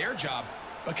does their job,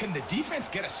 but can the defense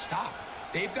get a stop?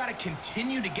 They've got to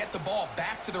continue to get the ball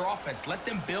back to their offense. Let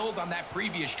them build on that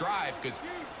previous drive because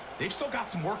they've still got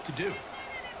some work to do.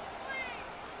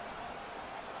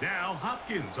 Now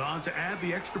Hopkins on to add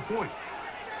the extra point.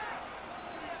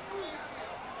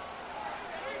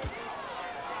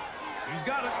 He's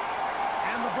got it.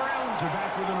 And the Browns are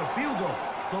back within a field goal.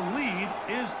 The lead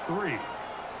is 3.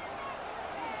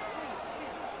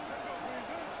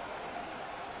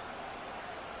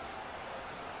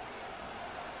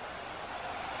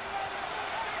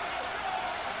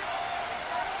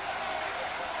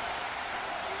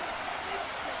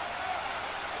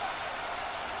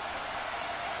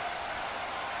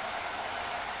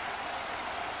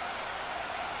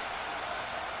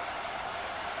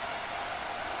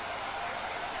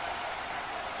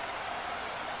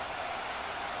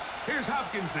 Here's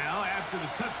Hopkins now after the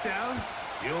touchdown.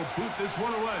 He'll boot this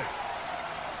one away.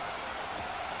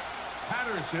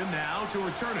 Patterson now to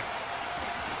return it.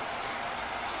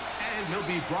 And he'll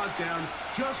be brought down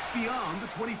just beyond the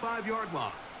 25-yard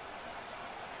line.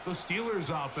 The Steelers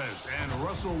offense and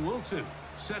Russell Wilson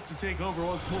set to take over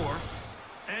once more.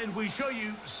 And we show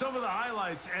you some of the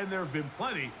highlights, and there have been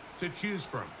plenty to choose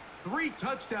from. 3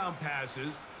 touchdown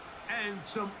passes and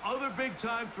some other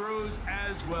big-time throws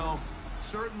as well.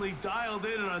 Certainly dialed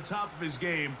in and on top of his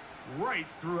game right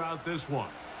throughout this one.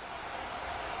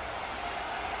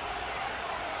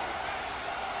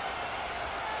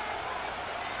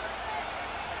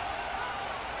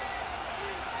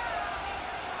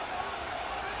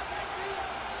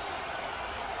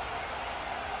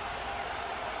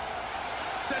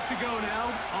 Set to go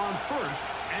now on 1st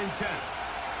and 10.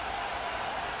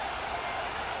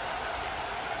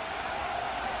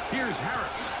 Here's Harris.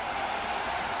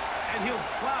 And he'll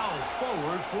plow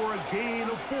forward for a gain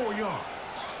of 4 yards.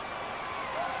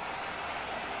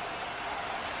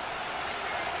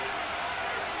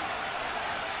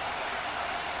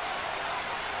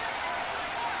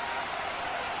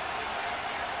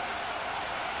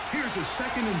 Here's a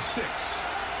 2nd and 6.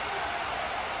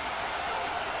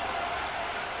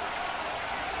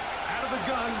 Out of the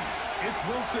gun, it's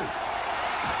Wilson.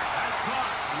 That's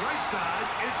caught. Right side,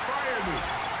 it's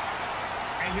Freiermuth.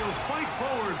 And he'll fight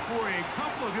forward for a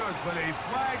couple of yards, but a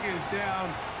flag is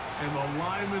down, and the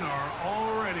linemen are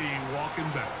already walking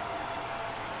back.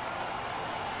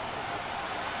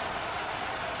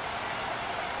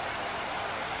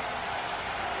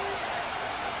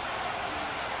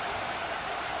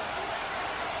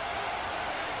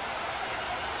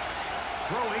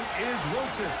 Throwing is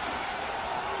Wilson.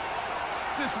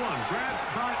 This one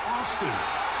grabbed by Austin.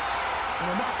 And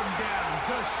they'll knock him down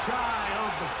just shy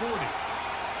of the 40.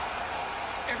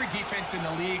 Every defense in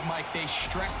the league, Mike, they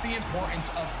stress the importance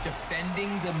of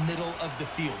defending the middle of the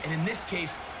field. And in this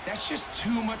case, that's just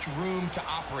too much room to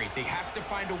operate. They have to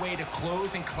find a way to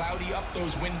close and cloudy up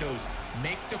those windows,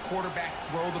 make the quarterback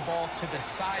throw the ball to the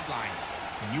sidelines.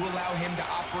 When you allow him to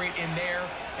operate in there,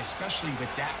 especially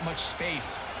with that much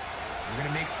space, you're going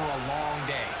to make for a long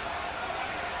day.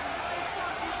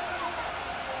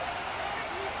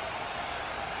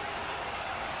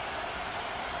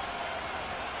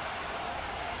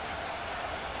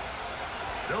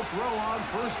 They'll throw on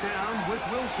 1st down with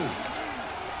Wilson.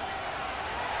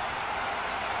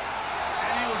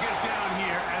 And he'll get down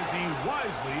here as he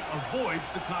wisely avoids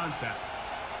the contact.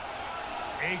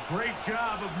 A great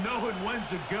job of knowing when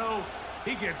to go.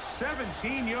 He gets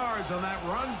 17 yards on that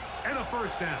run and a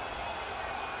first down.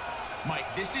 Mike,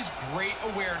 this is great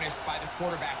awareness by the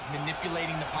quarterback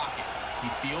manipulating the pocket. He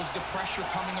feels the pressure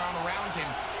coming on around him,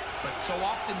 but so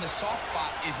often the soft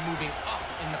spot is moving up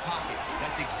in the pocket.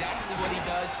 That's exactly what he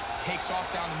does. Takes off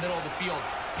down the middle of the field,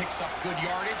 picks up good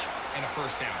yardage, and a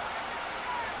first down.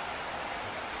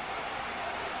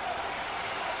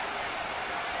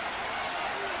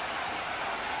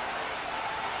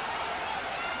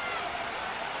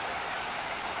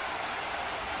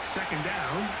 Second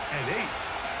down and 8.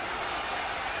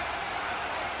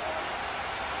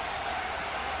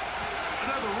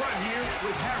 Another run here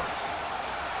with Harris.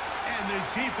 And this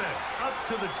defense up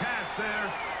to the task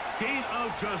there. Gain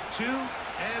of just 2,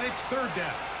 and it's third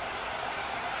down.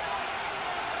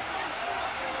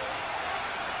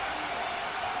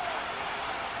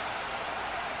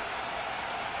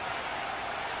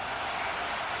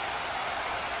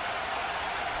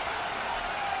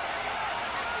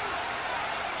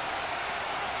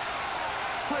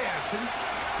 Play action.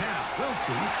 Now,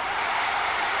 Wilson.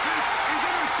 This is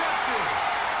intercepted.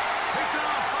 Picked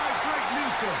off by Greg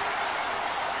Newsome.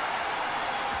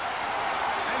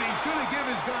 And he's going to give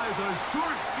his guys a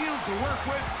short field to work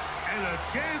with and a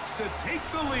chance to take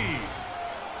the lead.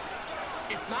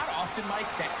 It's not often, Mike,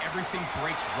 that everything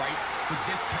breaks right for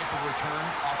this type of return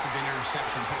off of an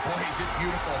interception. But boy, is it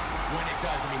beautiful when it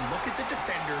does. I mean, look at the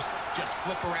defenders just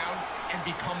flip around and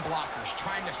become blockers,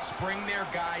 trying to spring their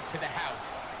guy to the house.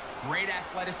 Great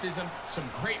athleticism, some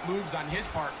great moves on his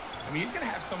part. I mean, he's going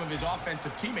to have some of his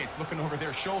offensive teammates looking over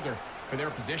their shoulder for their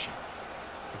position.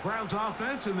 The Browns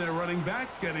offense and their running back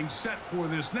getting set for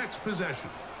this next possession.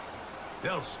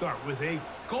 They'll start with a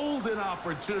golden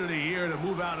opportunity here to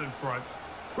move out in front.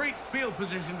 Great field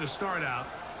position to start out.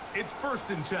 It's 1st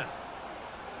and 10.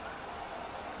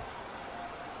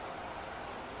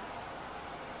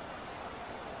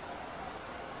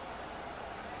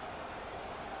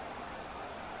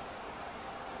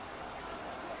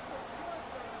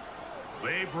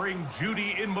 They bring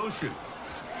Judy in motion.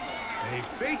 They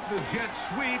fake the jet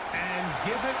sweep and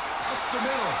give it up the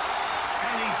middle.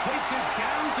 And he takes it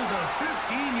down to the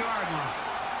 15-yard line.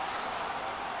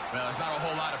 Well, there's not a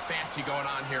whole lot of fancy going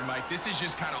on here, Mike. This is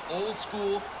just kind of old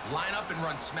school, line up and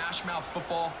run smash mouth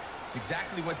football. It's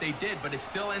exactly what they did, but it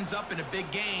still ends up in a big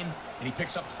gain, and he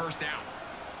picks up the first down.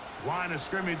 Line of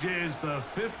scrimmage is the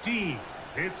 15.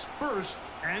 It's 1st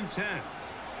and 10.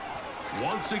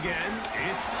 Once again,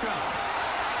 it's Chubb.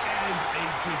 And a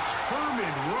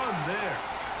determined run there.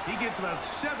 He gets about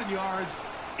 7 yards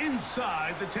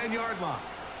inside the 10-yard line.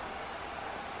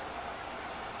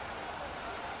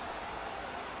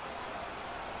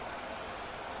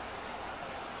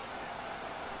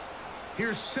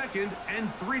 Here's 2nd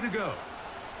and 3 to go.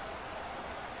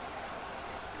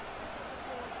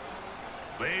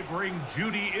 They bring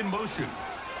Judy in motion.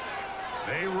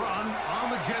 They run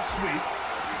on the jet sweep.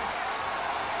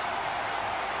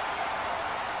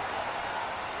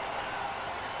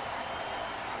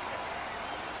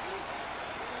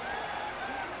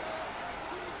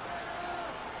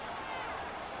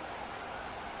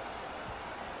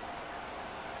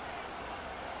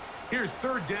 Here's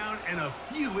 3rd down and a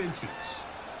few inches.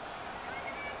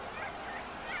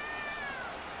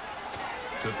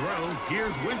 To throw,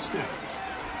 here's Winston.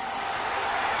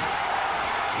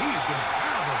 He's going to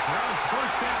have a Browns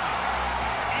first down.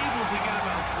 Able to get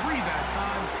about 3 that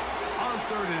time on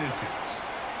 3rd and inches.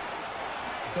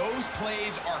 Those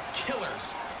plays are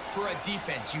killers for a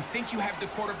defense. You think you have the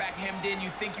quarterback hemmed in. You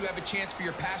think you have a chance for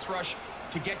your pass rush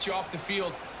to get you off the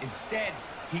field. Instead,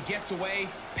 he gets away,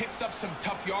 picks up some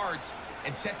tough yards,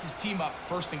 and sets his team up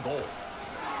 1st and goal.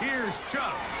 Here's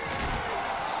Chubb.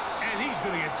 And he's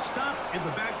going to get stopped in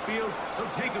the backfield. He'll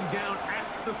take him down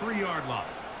at the 3-yard line.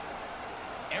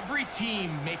 Every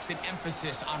team makes an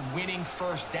emphasis on winning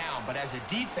first down, but as a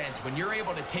defense, when you're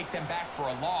able to take them back for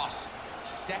a loss,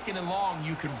 2nd and long,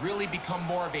 you can really become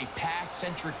more of a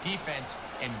pass-centric defense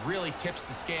and really tips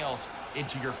the scales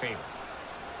into your favor.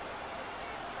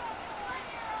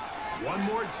 One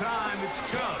more time,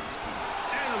 it's Chubb.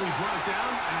 And he'll be brought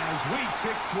down as we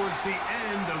tick towards the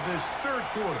end of this 3rd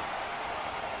quarter.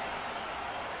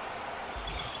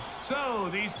 So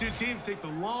these two teams take the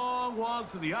long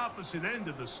walk to the opposite end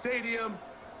of the stadium.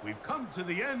 We've come to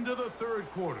the end of the 3rd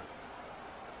quarter.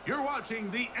 You're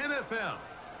watching the NFL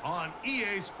on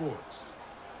EA Sports.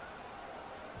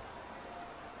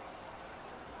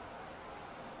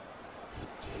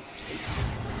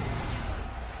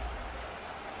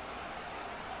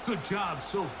 Good job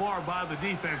so far by the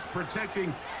defense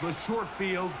protecting the short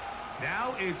field.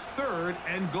 Now it's 3rd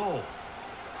and goal.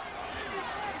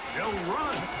 They'll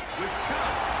run with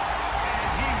Cup, and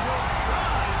he will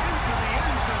dive into the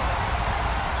end zone.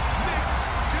 Nick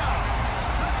Chubb,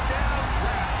 touchdown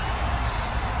Browns.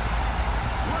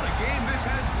 What a game this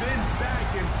has been. Back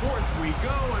and forth we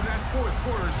go, and that fourth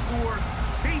quarter score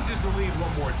changes the lead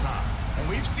one more time. And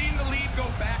we've seen the lead go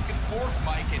back and forth,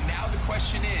 Mike, and now the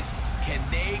question is, can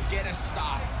they get a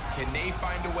stop? Can they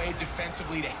find a way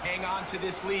defensively to hang on to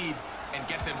this lead and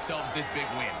get themselves this big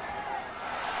win?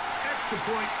 Extra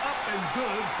point up and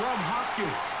good from Hopkins.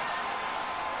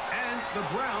 And the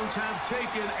Browns have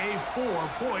taken a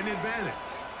 4-point advantage.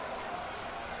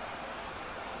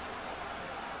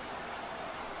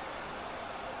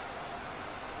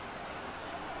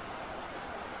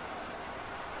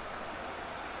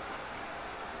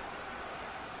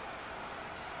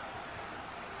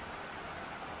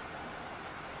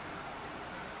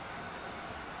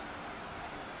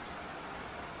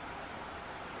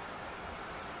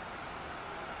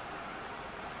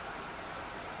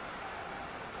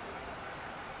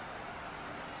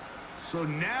 So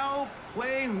now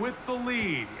playing with the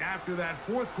lead after that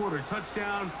fourth quarter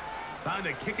touchdown. Time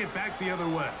to kick it back the other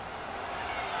way.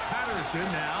 Patterson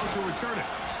now to return it.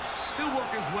 He'll work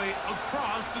his way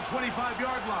across the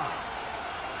 25-yard line.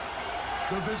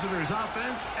 The visitors'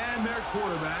 offense and their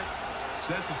quarterback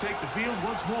set to take the field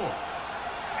once more.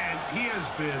 And he has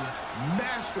been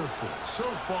masterful so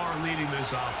far leading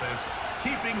this offense,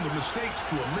 keeping the mistakes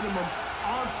to a minimum,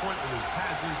 on point with his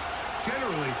passes,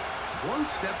 generally one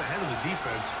step ahead of the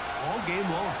defense all game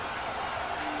long.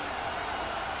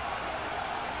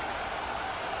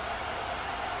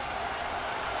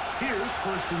 Here's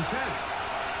 1st and 10.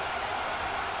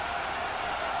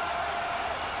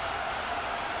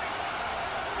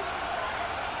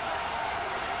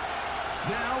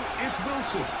 Now it's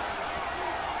Wilson.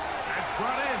 That's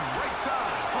brought in right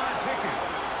side by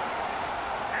Pickens.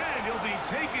 And he'll be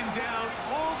taken down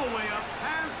all the way up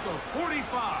past the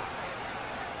 45.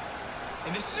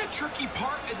 And this is a tricky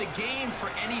part of the game for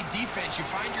any defense. You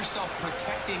find yourself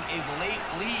protecting a late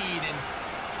lead, and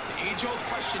the age-old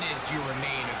question is, do you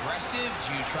remain aggressive?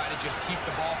 Do you try to just keep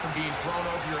the ball from being thrown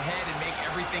over your head and make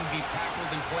everything be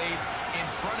tackled and played in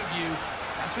front of you?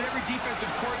 That's what every defensive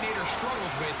coordinator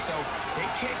struggles with, so they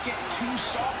can't get too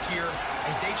soft here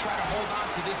as they try to hold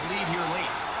on to this lead here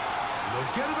late.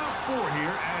 They'll get about 4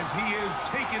 here as he is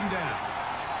taken down.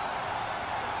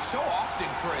 So often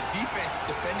for a defense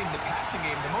defending the passing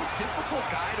game, the most difficult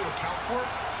guy to account for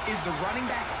is the running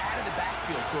back out of the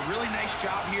backfield. So a really nice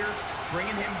job here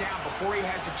bringing him down before he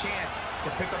has a chance to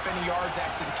pick up any yards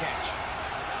after the catch.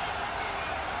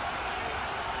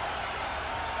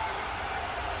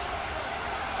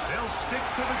 They'll stick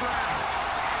to the ground.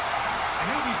 And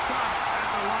he'll be stopped at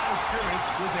the line of scrimmage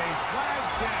with a flag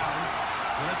down.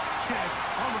 Let's check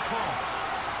on the call.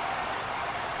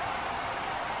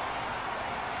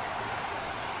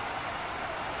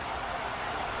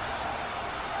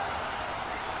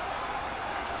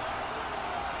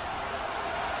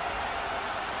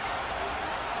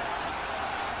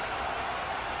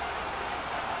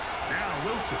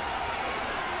 Wilson.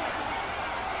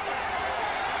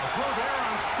 A throw there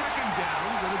on 2nd down,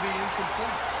 going to be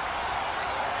incomplete.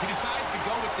 He decides to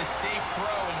go with this safe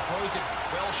throw and throws it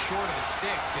well short of the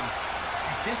sticks. And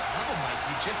at this level, Mike,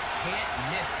 you just can't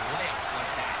miss layups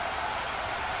like that.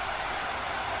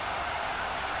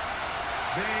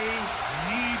 They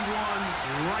need one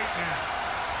right now.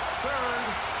 3rd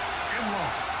and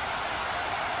long.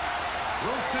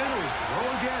 Wilson will throw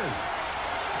again.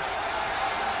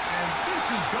 And this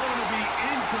is going to be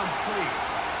incomplete.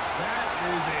 That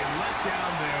is a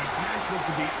letdown there. Pass looked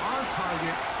to be on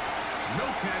target. No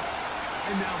catch.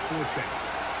 And now 4th down.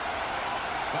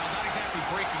 Well, not exactly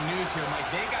breaking news here, Mike.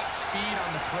 They got speed on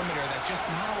the perimeter that just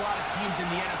not a lot of teams in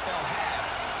the NFL have.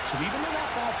 So even though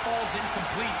that ball falls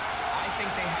incomplete, I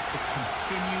think they have to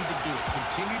continue to do it.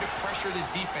 Continue to pressure this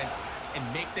defense and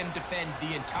make them defend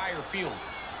the entire field.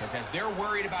 Because as they're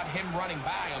worried about him running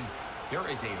by them, there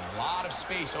is a lot of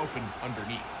space open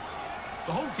underneath.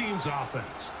 The home team's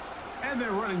offense and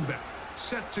their running back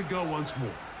set to go once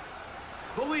more.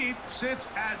 The lead sits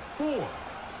at 4,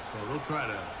 so they'll try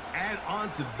to add on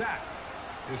to that.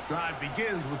 This drive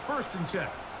begins with 1st and 10.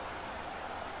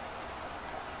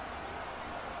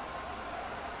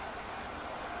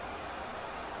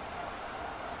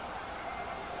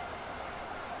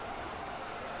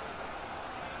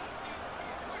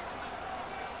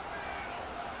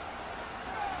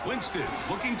 Winston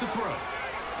looking to throw.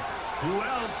 Who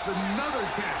else? Another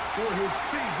catch for his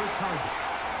favorite target.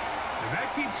 And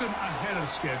that keeps him ahead of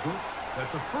schedule.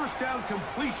 That's a 1st down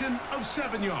completion of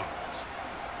 7 yards.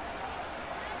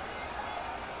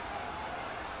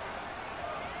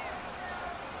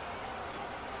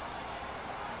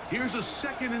 Here's a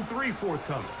 2nd and 3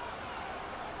 forthcoming.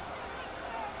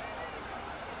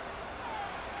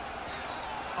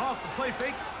 Off the play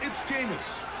fake, it's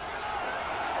Jameis.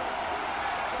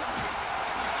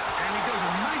 And he does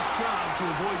a nice job to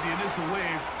avoid the initial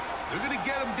wave. They're going to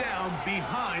get him down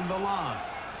behind the line.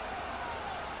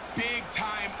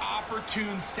 Big-time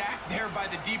opportune sack there by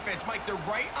the defense. Mike, they're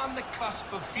right on the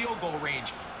cusp of field goal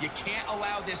range. You can't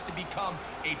allow this to become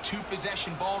a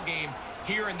 2-possession ball game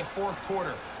here in the 4th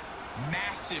quarter.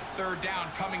 Massive 3rd down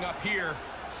coming up here.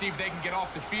 See if they can get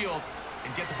off the field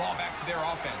and get the ball back to their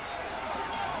offense.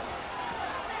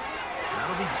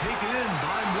 That'll be taken in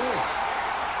by Moore.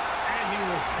 And he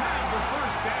will have the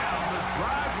 1st down. The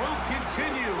drive will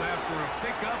continue after a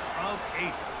pickup of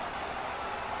 8.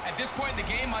 At this point in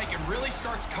the game, Mike, it really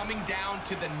starts coming down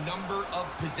to the number of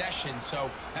possessions.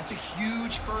 So that's a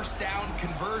huge 1st down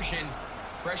conversion.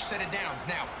 Fresh set of downs.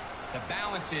 Now, the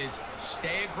balance is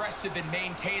stay aggressive and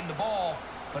maintain the ball,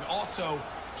 but also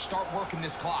start working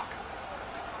this clock.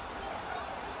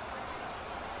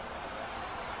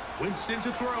 Winston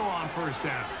to throw on 1st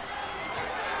down.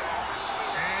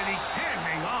 And he can't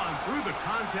hang on through the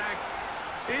contact.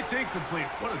 It's incomplete.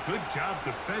 What a good job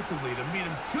defensively to meet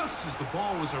him just as the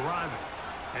ball was arriving.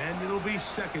 And it'll be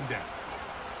 2nd down.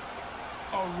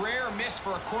 A rare miss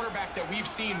for a quarterback that we've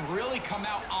seen really come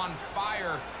out on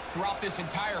fire throughout this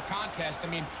entire contest. I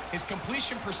mean, his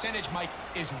completion percentage, Mike,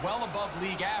 is well above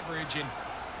league average. And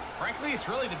frankly, it's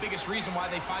really the biggest reason why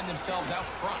they find themselves out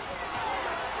front.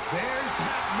 There's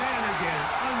that man again.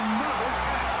 Another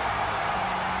catch.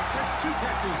 That's 2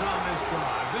 catches on this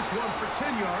drive. This one for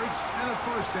 10 yards and a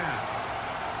 1st down.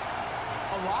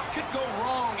 A lot could go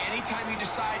wrong anytime you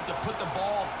decide to put the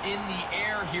ball in the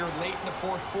air here late in the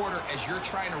 4th quarter as you're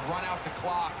trying to run out the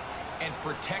clock and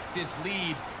protect this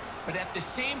lead. But at the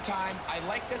same time, I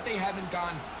like that they haven't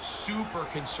gone super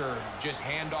conservative. Just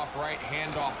handoff right,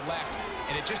 handoff left,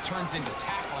 and it just turns into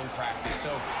tackling practice. So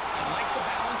I like the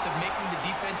balance of making the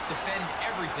defense defend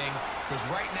everything, because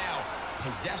right now,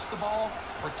 possess the ball,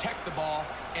 protect the ball,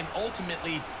 and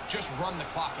ultimately just run the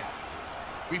clock out.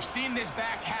 We've seen this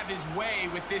back have his way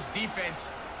with this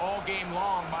defense all game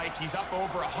long, Mike. He's up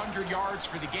over 100 yards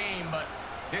for the game, but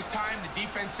this time the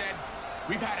defense said,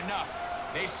 we've had enough.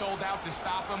 They sold out to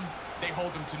stop him. They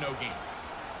hold him to no gain.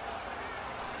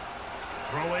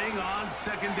 Throwing on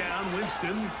 2nd down,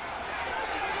 Winston.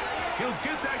 He'll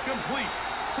get that complete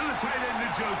to the tight end,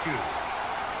 Njoku.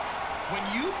 When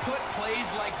you put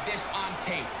plays like this on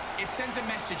tape, it sends a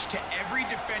message to every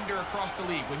defender across the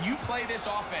league. When you play this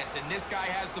offense and this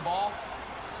guy has the ball,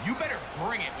 you better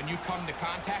bring it when you come to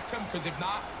contact him, because if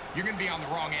not, you're going to be on the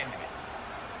wrong end of it.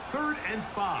 3rd and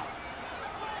 5.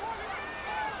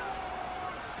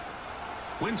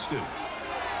 Winston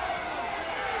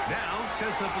now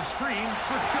sets up a screen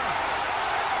for Chubb.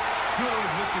 Good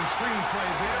looking screen play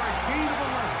there. A gain of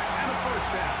 11 and a 1st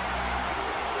down.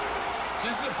 So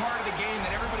this is a part of the game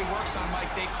that everybody works on, Mike.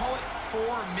 They call it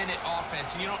 4-minute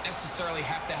offense, and you don't necessarily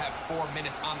have to have 4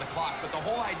 minutes on the clock. But the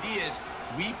whole idea is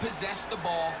we possess the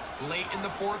ball late in the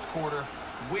 4th quarter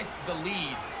with the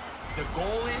lead. The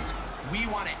goal is we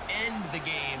want to end the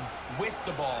game with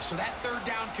the ball. So that 3rd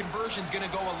down conversion is going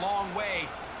to go a long way.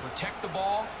 Protect the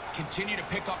ball, continue to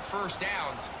pick up 1st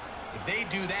downs. If they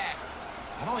do that,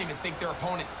 I don't even think their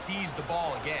opponent sees the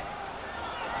ball again.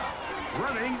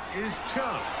 Running is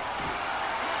Chubb.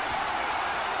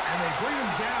 And they bring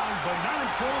him down, but not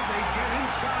until they get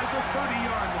inside the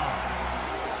 30-yard line.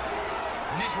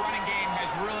 And this running game has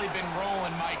really been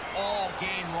rolling, Mike, all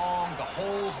game long. The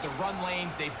holes, the run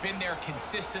lanes, they've been there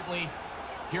consistently.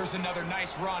 Here's another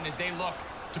nice run as they look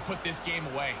to put this game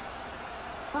away.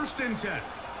 1st and 10.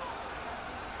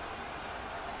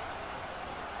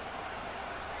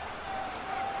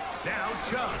 Now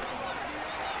Chubb.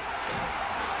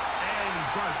 And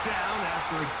he's brought down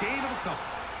after a gain of a couple.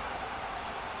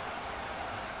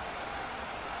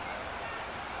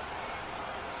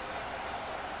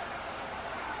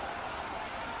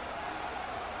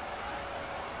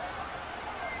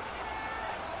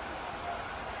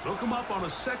 They'll come up on a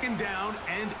 2nd down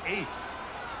and 8.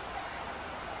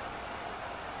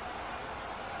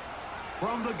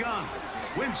 From the gun,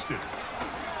 Winston.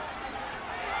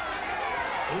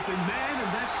 Open man,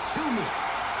 and that's Tillman.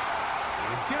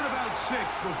 They'll get about 6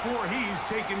 before he's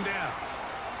taken down.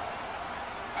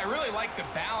 I really like the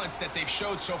balance that they've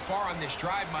showed so far on this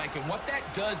drive, Mike, and what that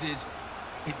does is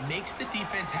it makes the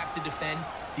defense have to defend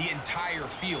the entire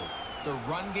field. The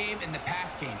run game and the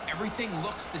pass game, everything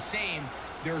looks the same.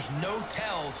 There's no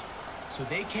tells, so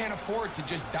they can't afford to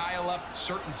just dial up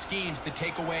certain schemes to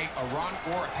take away a run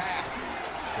or a pass.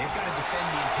 They've got to defend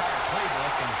the entire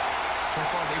playbook, and So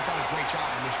far, they've done a great job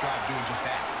in this drive doing just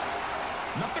that.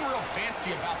 Nothing real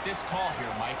fancy about this call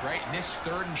here, Mike, right? In this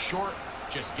 3rd and short,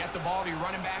 just get the ball to your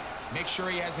running back, make sure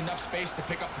he has enough space to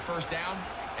pick up the first down,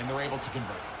 and they're able to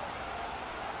convert.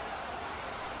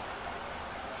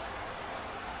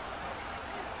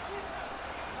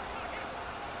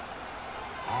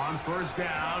 On first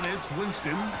down, it's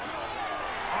Winston.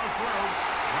 Our throw,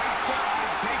 right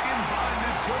side, taken by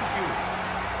Njoku.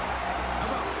 How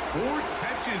about 4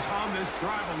 catches on this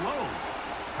drive alone?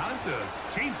 Time to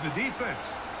change the defense.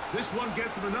 This one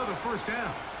gets him another first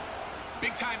down.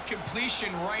 Big-time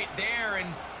completion right there,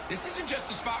 and this isn't just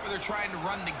a spot where they're trying to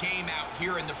run the game out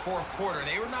here in the 4th quarter.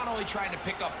 They were not only trying to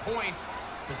pick up points,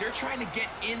 but they're trying to get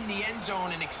in the end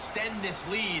zone and extend this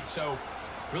lead. So,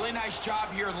 really nice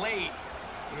job here late.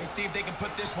 We're going to see if they can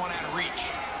put this one out of reach.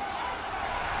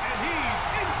 And he's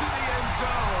into the end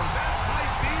zone. That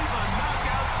might be the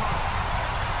knockout punch.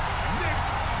 Nick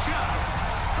Chubb,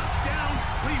 touchdown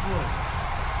Cleveland.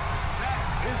 That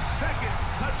is 2nd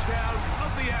touchdown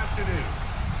of the afternoon.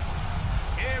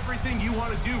 Everything you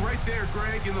want to do right there,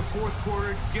 Greg, in the 4th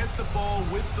quarter, get the ball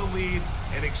with the lead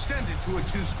and extend it to a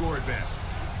 2-score advantage.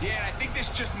 Yeah, and I think this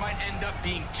just might end up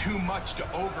being too much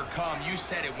to overcome. You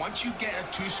said it. Once you get a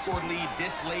 2-score lead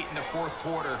this late in the 4th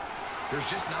quarter, there's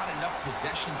just not enough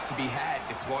possessions to be had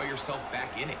to claw yourself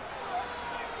back in it.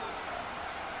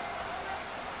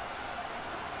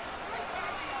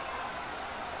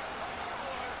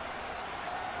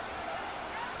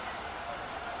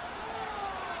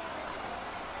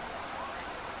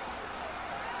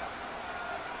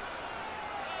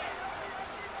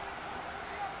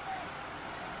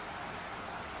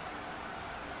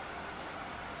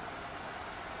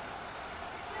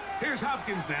 Here's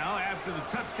Hopkins now after the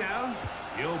touchdown.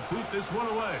 He'll boot this one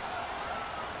away.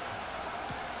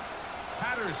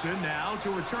 Patterson now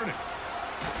to return it.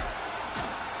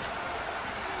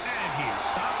 And he is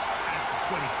stopped at the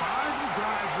 25. The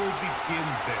drive will begin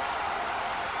there.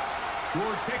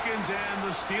 George Pickens and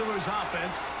the Steelers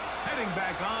offense heading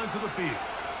back onto the field.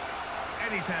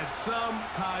 And he's had some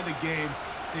kind of game.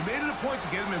 They made it a point to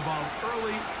get him involved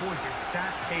early. Boy, did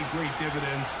that pay great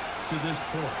dividends to this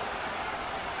point.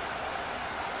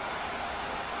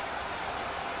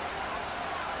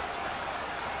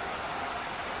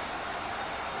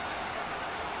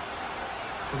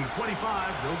 From the 25,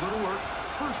 they'll go to work.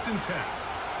 1st and 10.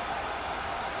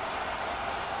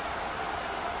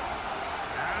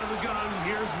 Out of the gun,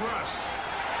 here's Russ.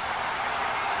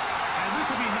 And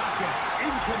this will be knocked out.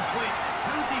 Incomplete.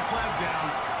 Penalty flag down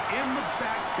in the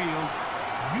backfield.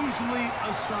 Usually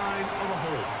a sign of a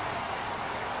hold.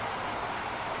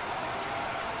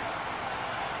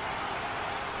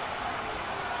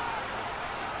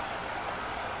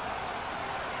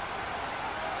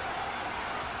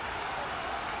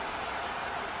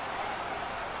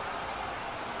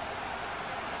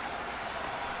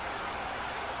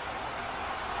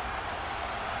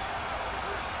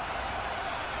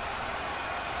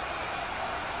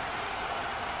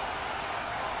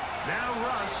 Now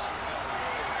Russ.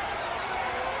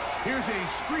 Here's a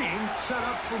screen set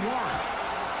up for Warren.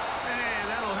 And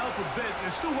that'll help a bit.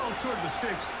 They're still well short of the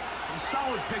sticks. A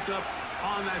solid pickup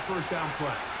on that first down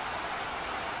play.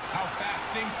 How fast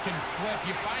things can flip.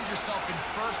 You find yourself in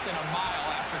 1st and a mile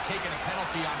after taking a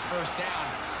penalty on 1st down.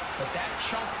 But that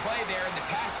chunk play there in the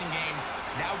passing game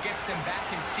now gets them back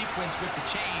in sequence with the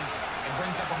chains and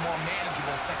brings up a more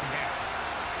manageable 2nd down.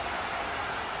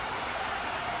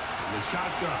 The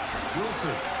shotgun,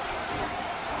 Wilson.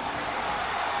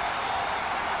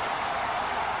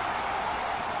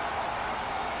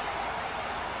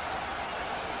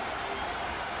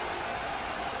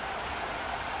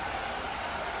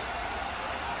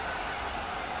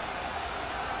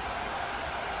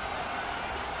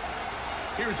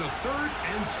 Here's a 3rd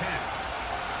and 10.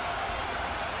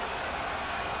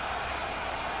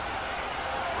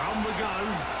 From the gun,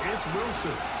 it's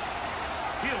Wilson.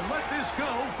 He'll let this go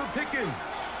for Pickens.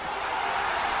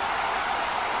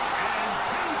 And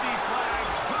penalty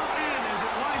flags come in as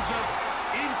it winds up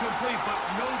incomplete, but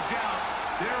no doubt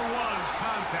there was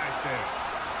contact there.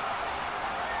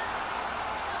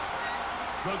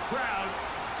 The crowd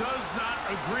does not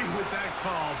agree with that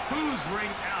call. Boos ring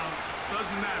out.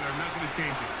 Doesn't matter. I'm not going to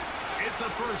change it. It's a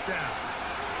 1st down.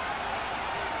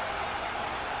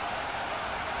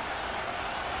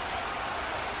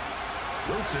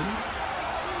 Wilson.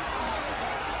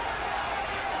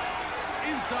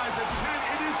 Inside the 10,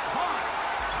 it is caught.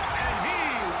 And he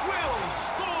will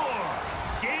score.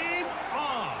 Game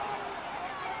on.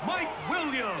 Mike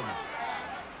Williams.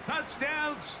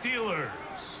 Touchdown, Steelers.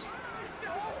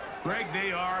 Greg,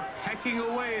 they are pecking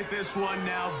away at this one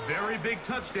now. Very big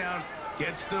touchdown.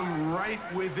 Gets them right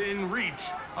within reach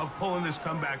of pulling this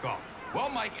comeback off. Well,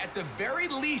 Mike, at the very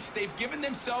least, they've given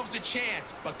themselves a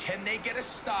chance, but can they get a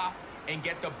stop and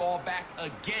get the ball back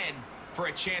again for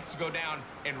a chance to go down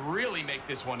and really make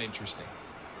this one interesting?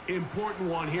 Important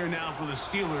one here now for the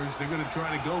Steelers. They're going to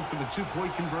try to go for the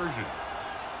two-point conversion.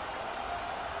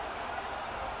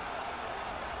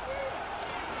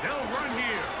 He'll run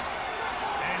here.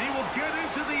 And he will get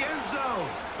into the end zone.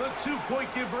 The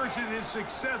two-point conversion is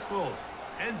successful.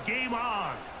 And game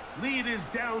on. Lead is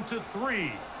down to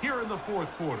 3 here in the fourth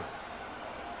quarter.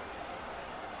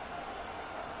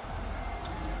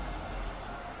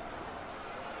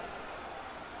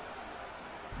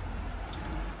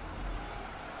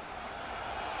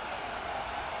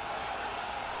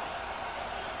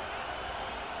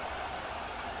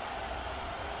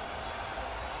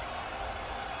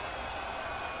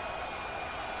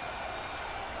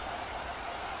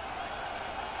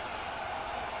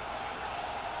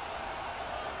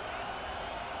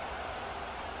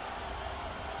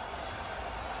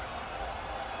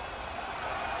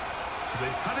 So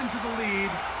they've cut into the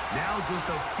lead. Now just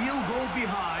a field goal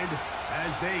behind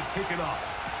as they kick it off.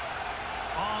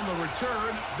 On the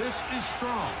return, this is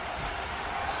strong.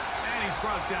 And he's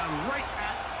brought down right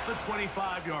at the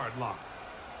 25-yard line.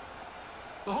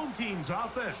 The home team's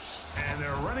offense and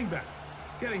their running back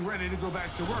getting ready to go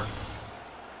back to work.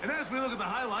 And as we look at the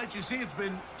highlights, you see it's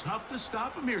been tough to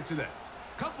stop him here today.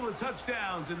 Couple of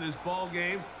touchdowns in this ball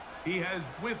game. He has,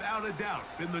 without a doubt,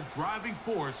 been the driving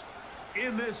force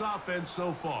in this offense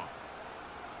so far.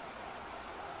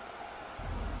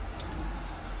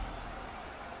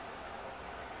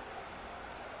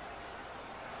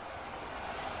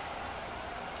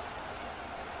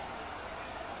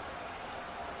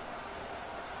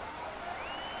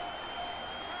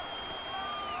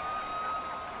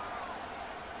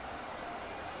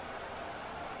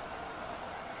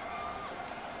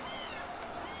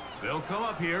 They'll come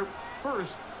up here,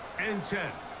 1st and 10.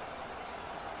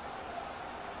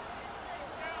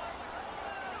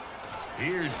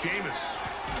 Here's Jameis.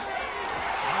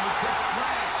 On the quick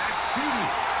slant, that's Judy.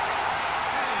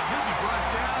 And he'll be brought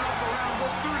down up around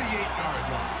the 38-yard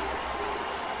line.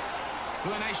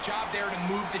 Well, a nice job there to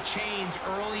move the chains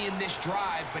early in this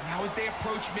drive, but now as they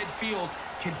approach midfield,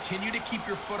 continue to keep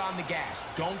your foot on the gas.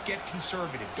 Don't get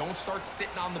conservative. Don't start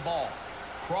sitting on the ball.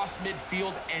 Cross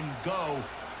midfield and go.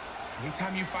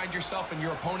 Anytime you find yourself in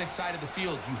your opponent's side of the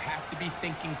field, you have to be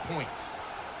thinking points.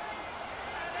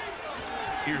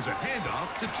 Here's a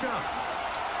handoff to Chubb.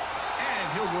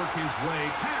 And he'll work his way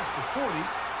past the 40.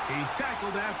 He's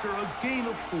tackled after a gain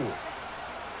of 4.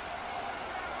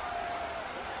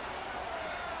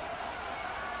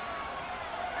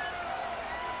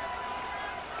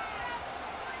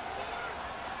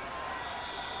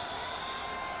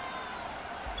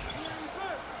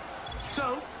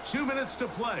 So, 2 minutes to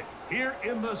play here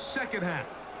in the second half.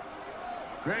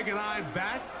 Greg and I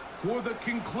back for the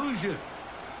conclusion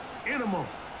in a moment.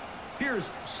 Here's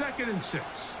 2nd and 6.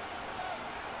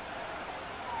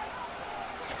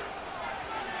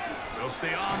 They'll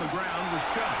stay on the ground with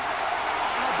Chubb.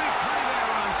 A big play there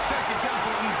on 2nd down,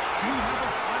 but we do have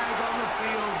a flag on the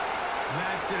field. And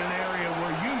that's in an area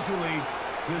where usually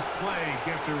this play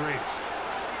gets erased.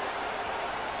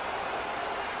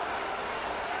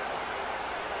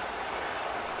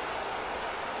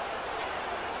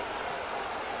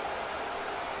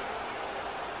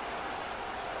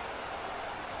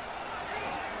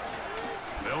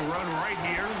 They'll run right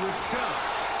here with Chubb.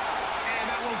 And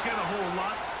that won't get a whole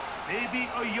lot. Maybe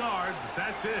a yard, but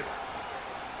that's it.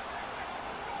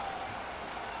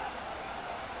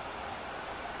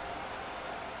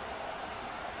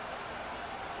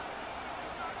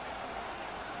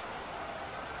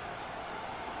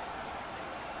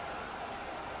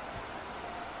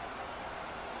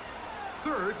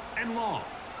 Third and long.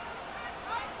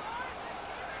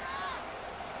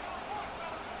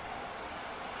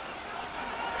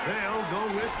 They'll go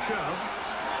with Chubb.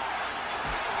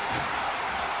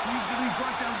 He's going to be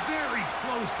brought down very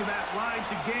close to that line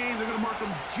to gain. They're going to mark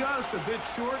him just a bit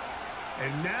short.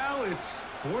 And now it's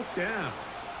 4th down.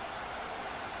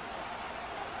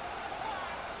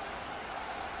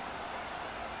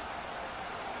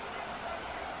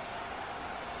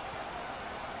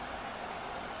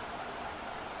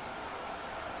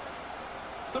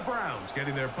 The Browns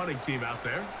getting their punting team out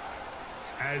there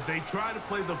as they try to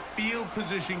play the field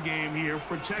position game here,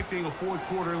 protecting a fourth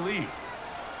quarter lead.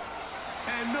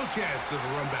 And no chance of a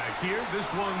run back here.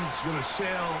 This one's going to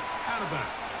sail out of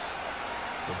bounds.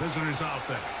 The visitors'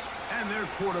 offense and their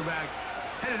quarterback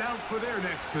headed out for their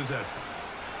next possession.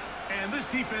 And this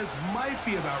defense might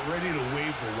be about ready to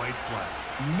wave the white flag.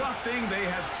 Nothing they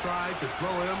have tried to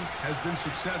throw him has been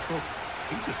successful.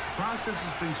 He just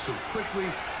processes things so quickly,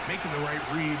 making the right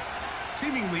read,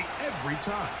 seemingly every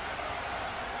time.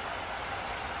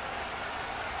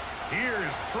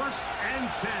 Here's 1st and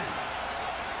 10.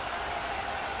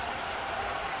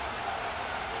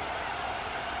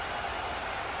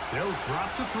 They'll drop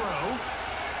to throw.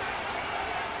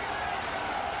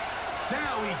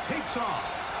 Now he takes off.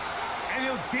 And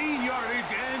he'll gain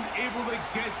yardage and able to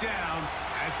get down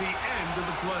at the end of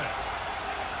the play.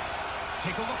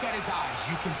 Take a look at his eyes.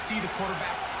 You can see the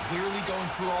quarterback clearly going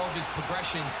through all of his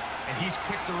progressions, and he's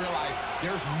quick to realize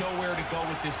there's nowhere to go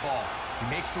with this ball. He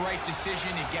makes the right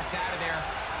decision and gets out of there,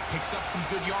 picks up some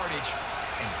good yardage,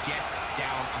 and gets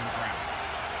down on the ground.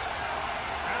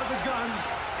 Out of the gun,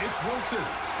 it's Wilson.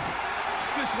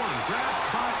 This one grabbed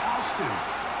by Austin.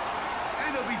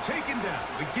 And he'll be taken down.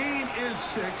 The gain is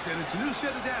 6, and it's a new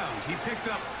set of downs. He picked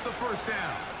up the 1st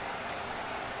down.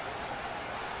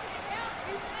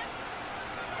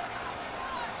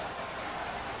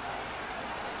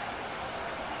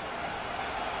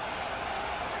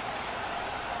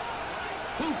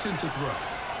 Wilson to throw.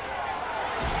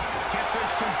 Get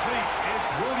this complete. It's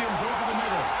Williams over the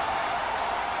middle.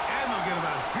 And they'll get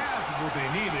about half of what they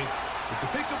needed. It's a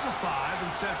pickup of 5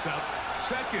 and sets up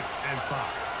 2nd and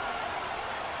 5.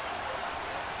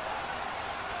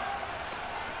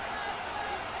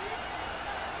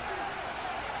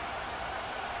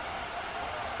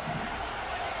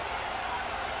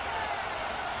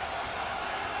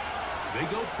 They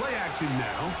go play action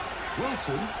now.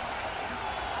 Wilson.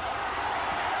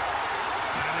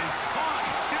 That is caught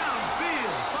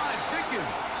downfield by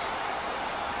Pickens.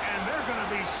 And they're going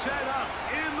to be set up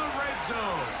in the red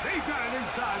zone. They've got it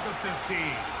inside the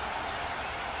 15.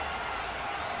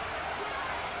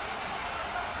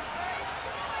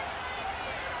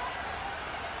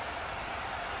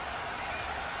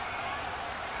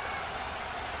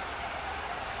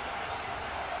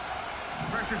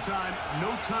 Pressure time, no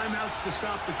timeouts to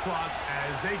stop the clock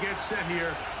as they get set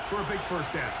here for a big 1st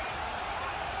down.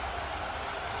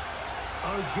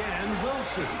 Again,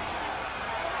 Wilson.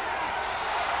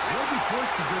 They'll be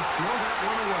forced to just throw that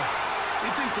one away.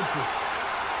 It's incomplete.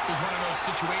 This is one of those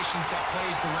situations that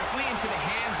plays directly into the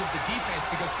hands of the defense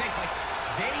because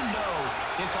they know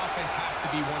this offense has to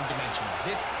be one-dimensional.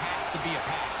 This has to be a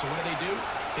pass. So what do?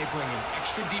 They bring in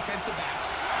extra defensive backs.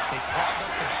 They clog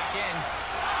up the back end.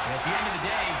 And at the end of the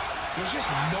day, there's just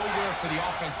nowhere for the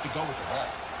offense to go with the ball.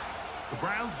 The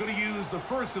Browns going to use the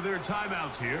 1st of their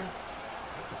timeouts here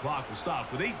as the clock will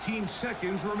stop with 18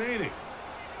 seconds remaining.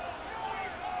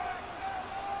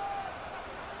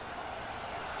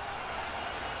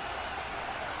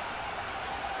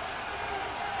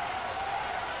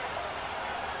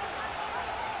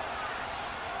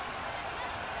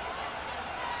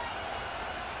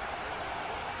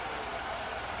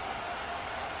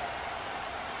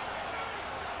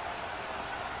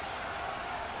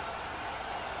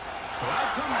 So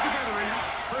out comes the gathering.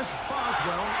 Chris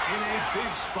Boswell in a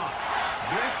big spot.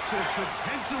 This to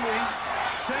potentially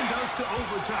send us to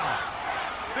overtime.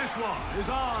 This one is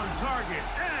on target,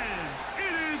 and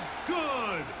it is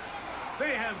good.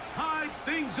 They have tied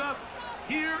things up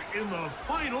here in the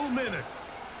final minute.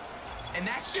 And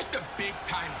that's just a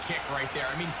big-time kick right there.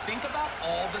 I mean, think about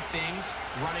all the things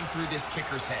running through this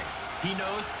kicker's head. He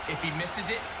knows if he misses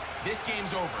it, this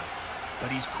game's over. But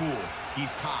he's cool.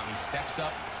 He's calm. He steps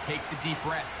up, takes a deep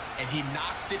breath, and he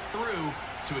knocks it through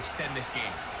to extend this game.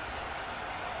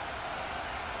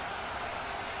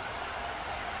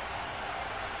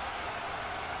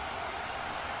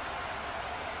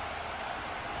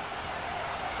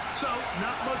 So,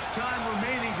 not much time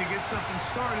remaining to get something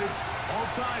started. All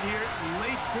tied here,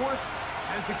 late 4th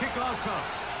as the kickoff comes.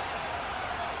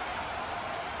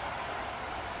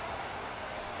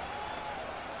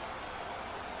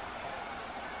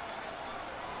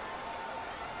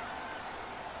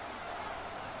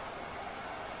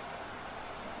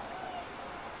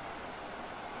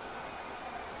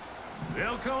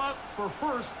 They'll come up for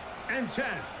 1st and 10.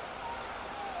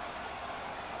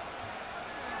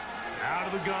 Out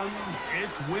of the gun,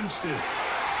 it's Winston.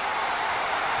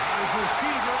 His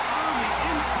receiver on the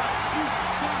impact. He's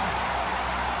gone.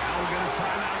 Now we'll get a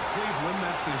timeout, Cleveland.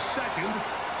 That's their 2nd.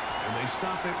 And they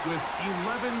stop it with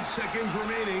 11 seconds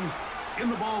remaining in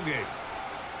the ballgame.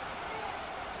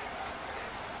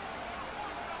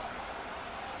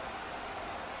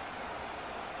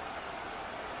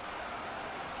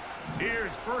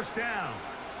 Here's 1st down.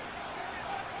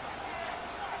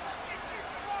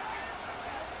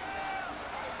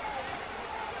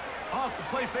 Off the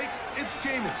play fake, it's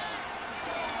Jameis.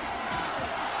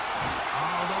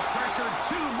 Oh, the pressure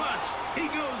too much. He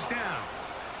goes down.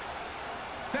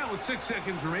 Now with 6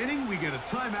 seconds remaining, we get a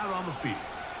timeout on the field.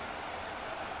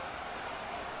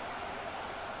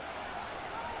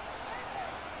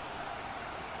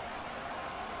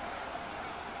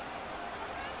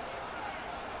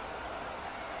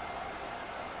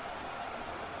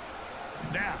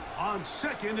 Now on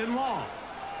 2nd and long.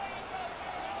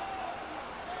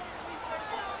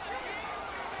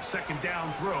 Second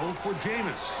down throw for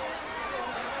Jameis.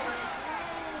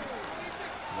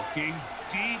 Looking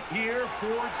deep here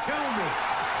for Tillman.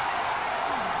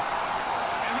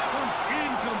 And that one's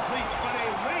incomplete, but a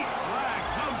late flag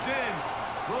comes in.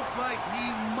 Looked like he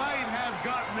might have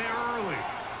gotten there early.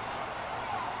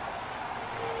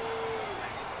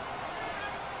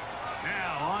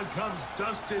 Now on comes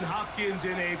Dustin Hopkins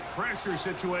in a pressure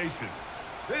situation.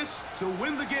 This to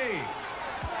win the game.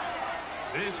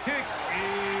 This kick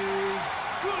is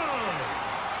good.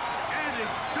 And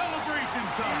it's celebration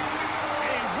time.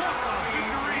 A walk-off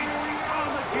victory on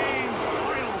the game's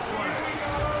final play.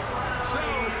 So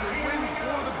it's a win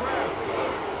for the Browns.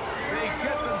 They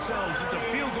get themselves into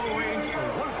field goal range for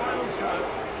one final shot.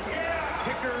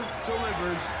 Kicker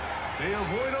delivers. They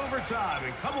avoid overtime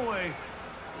and come away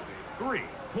with a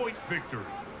 3-point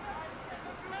victory.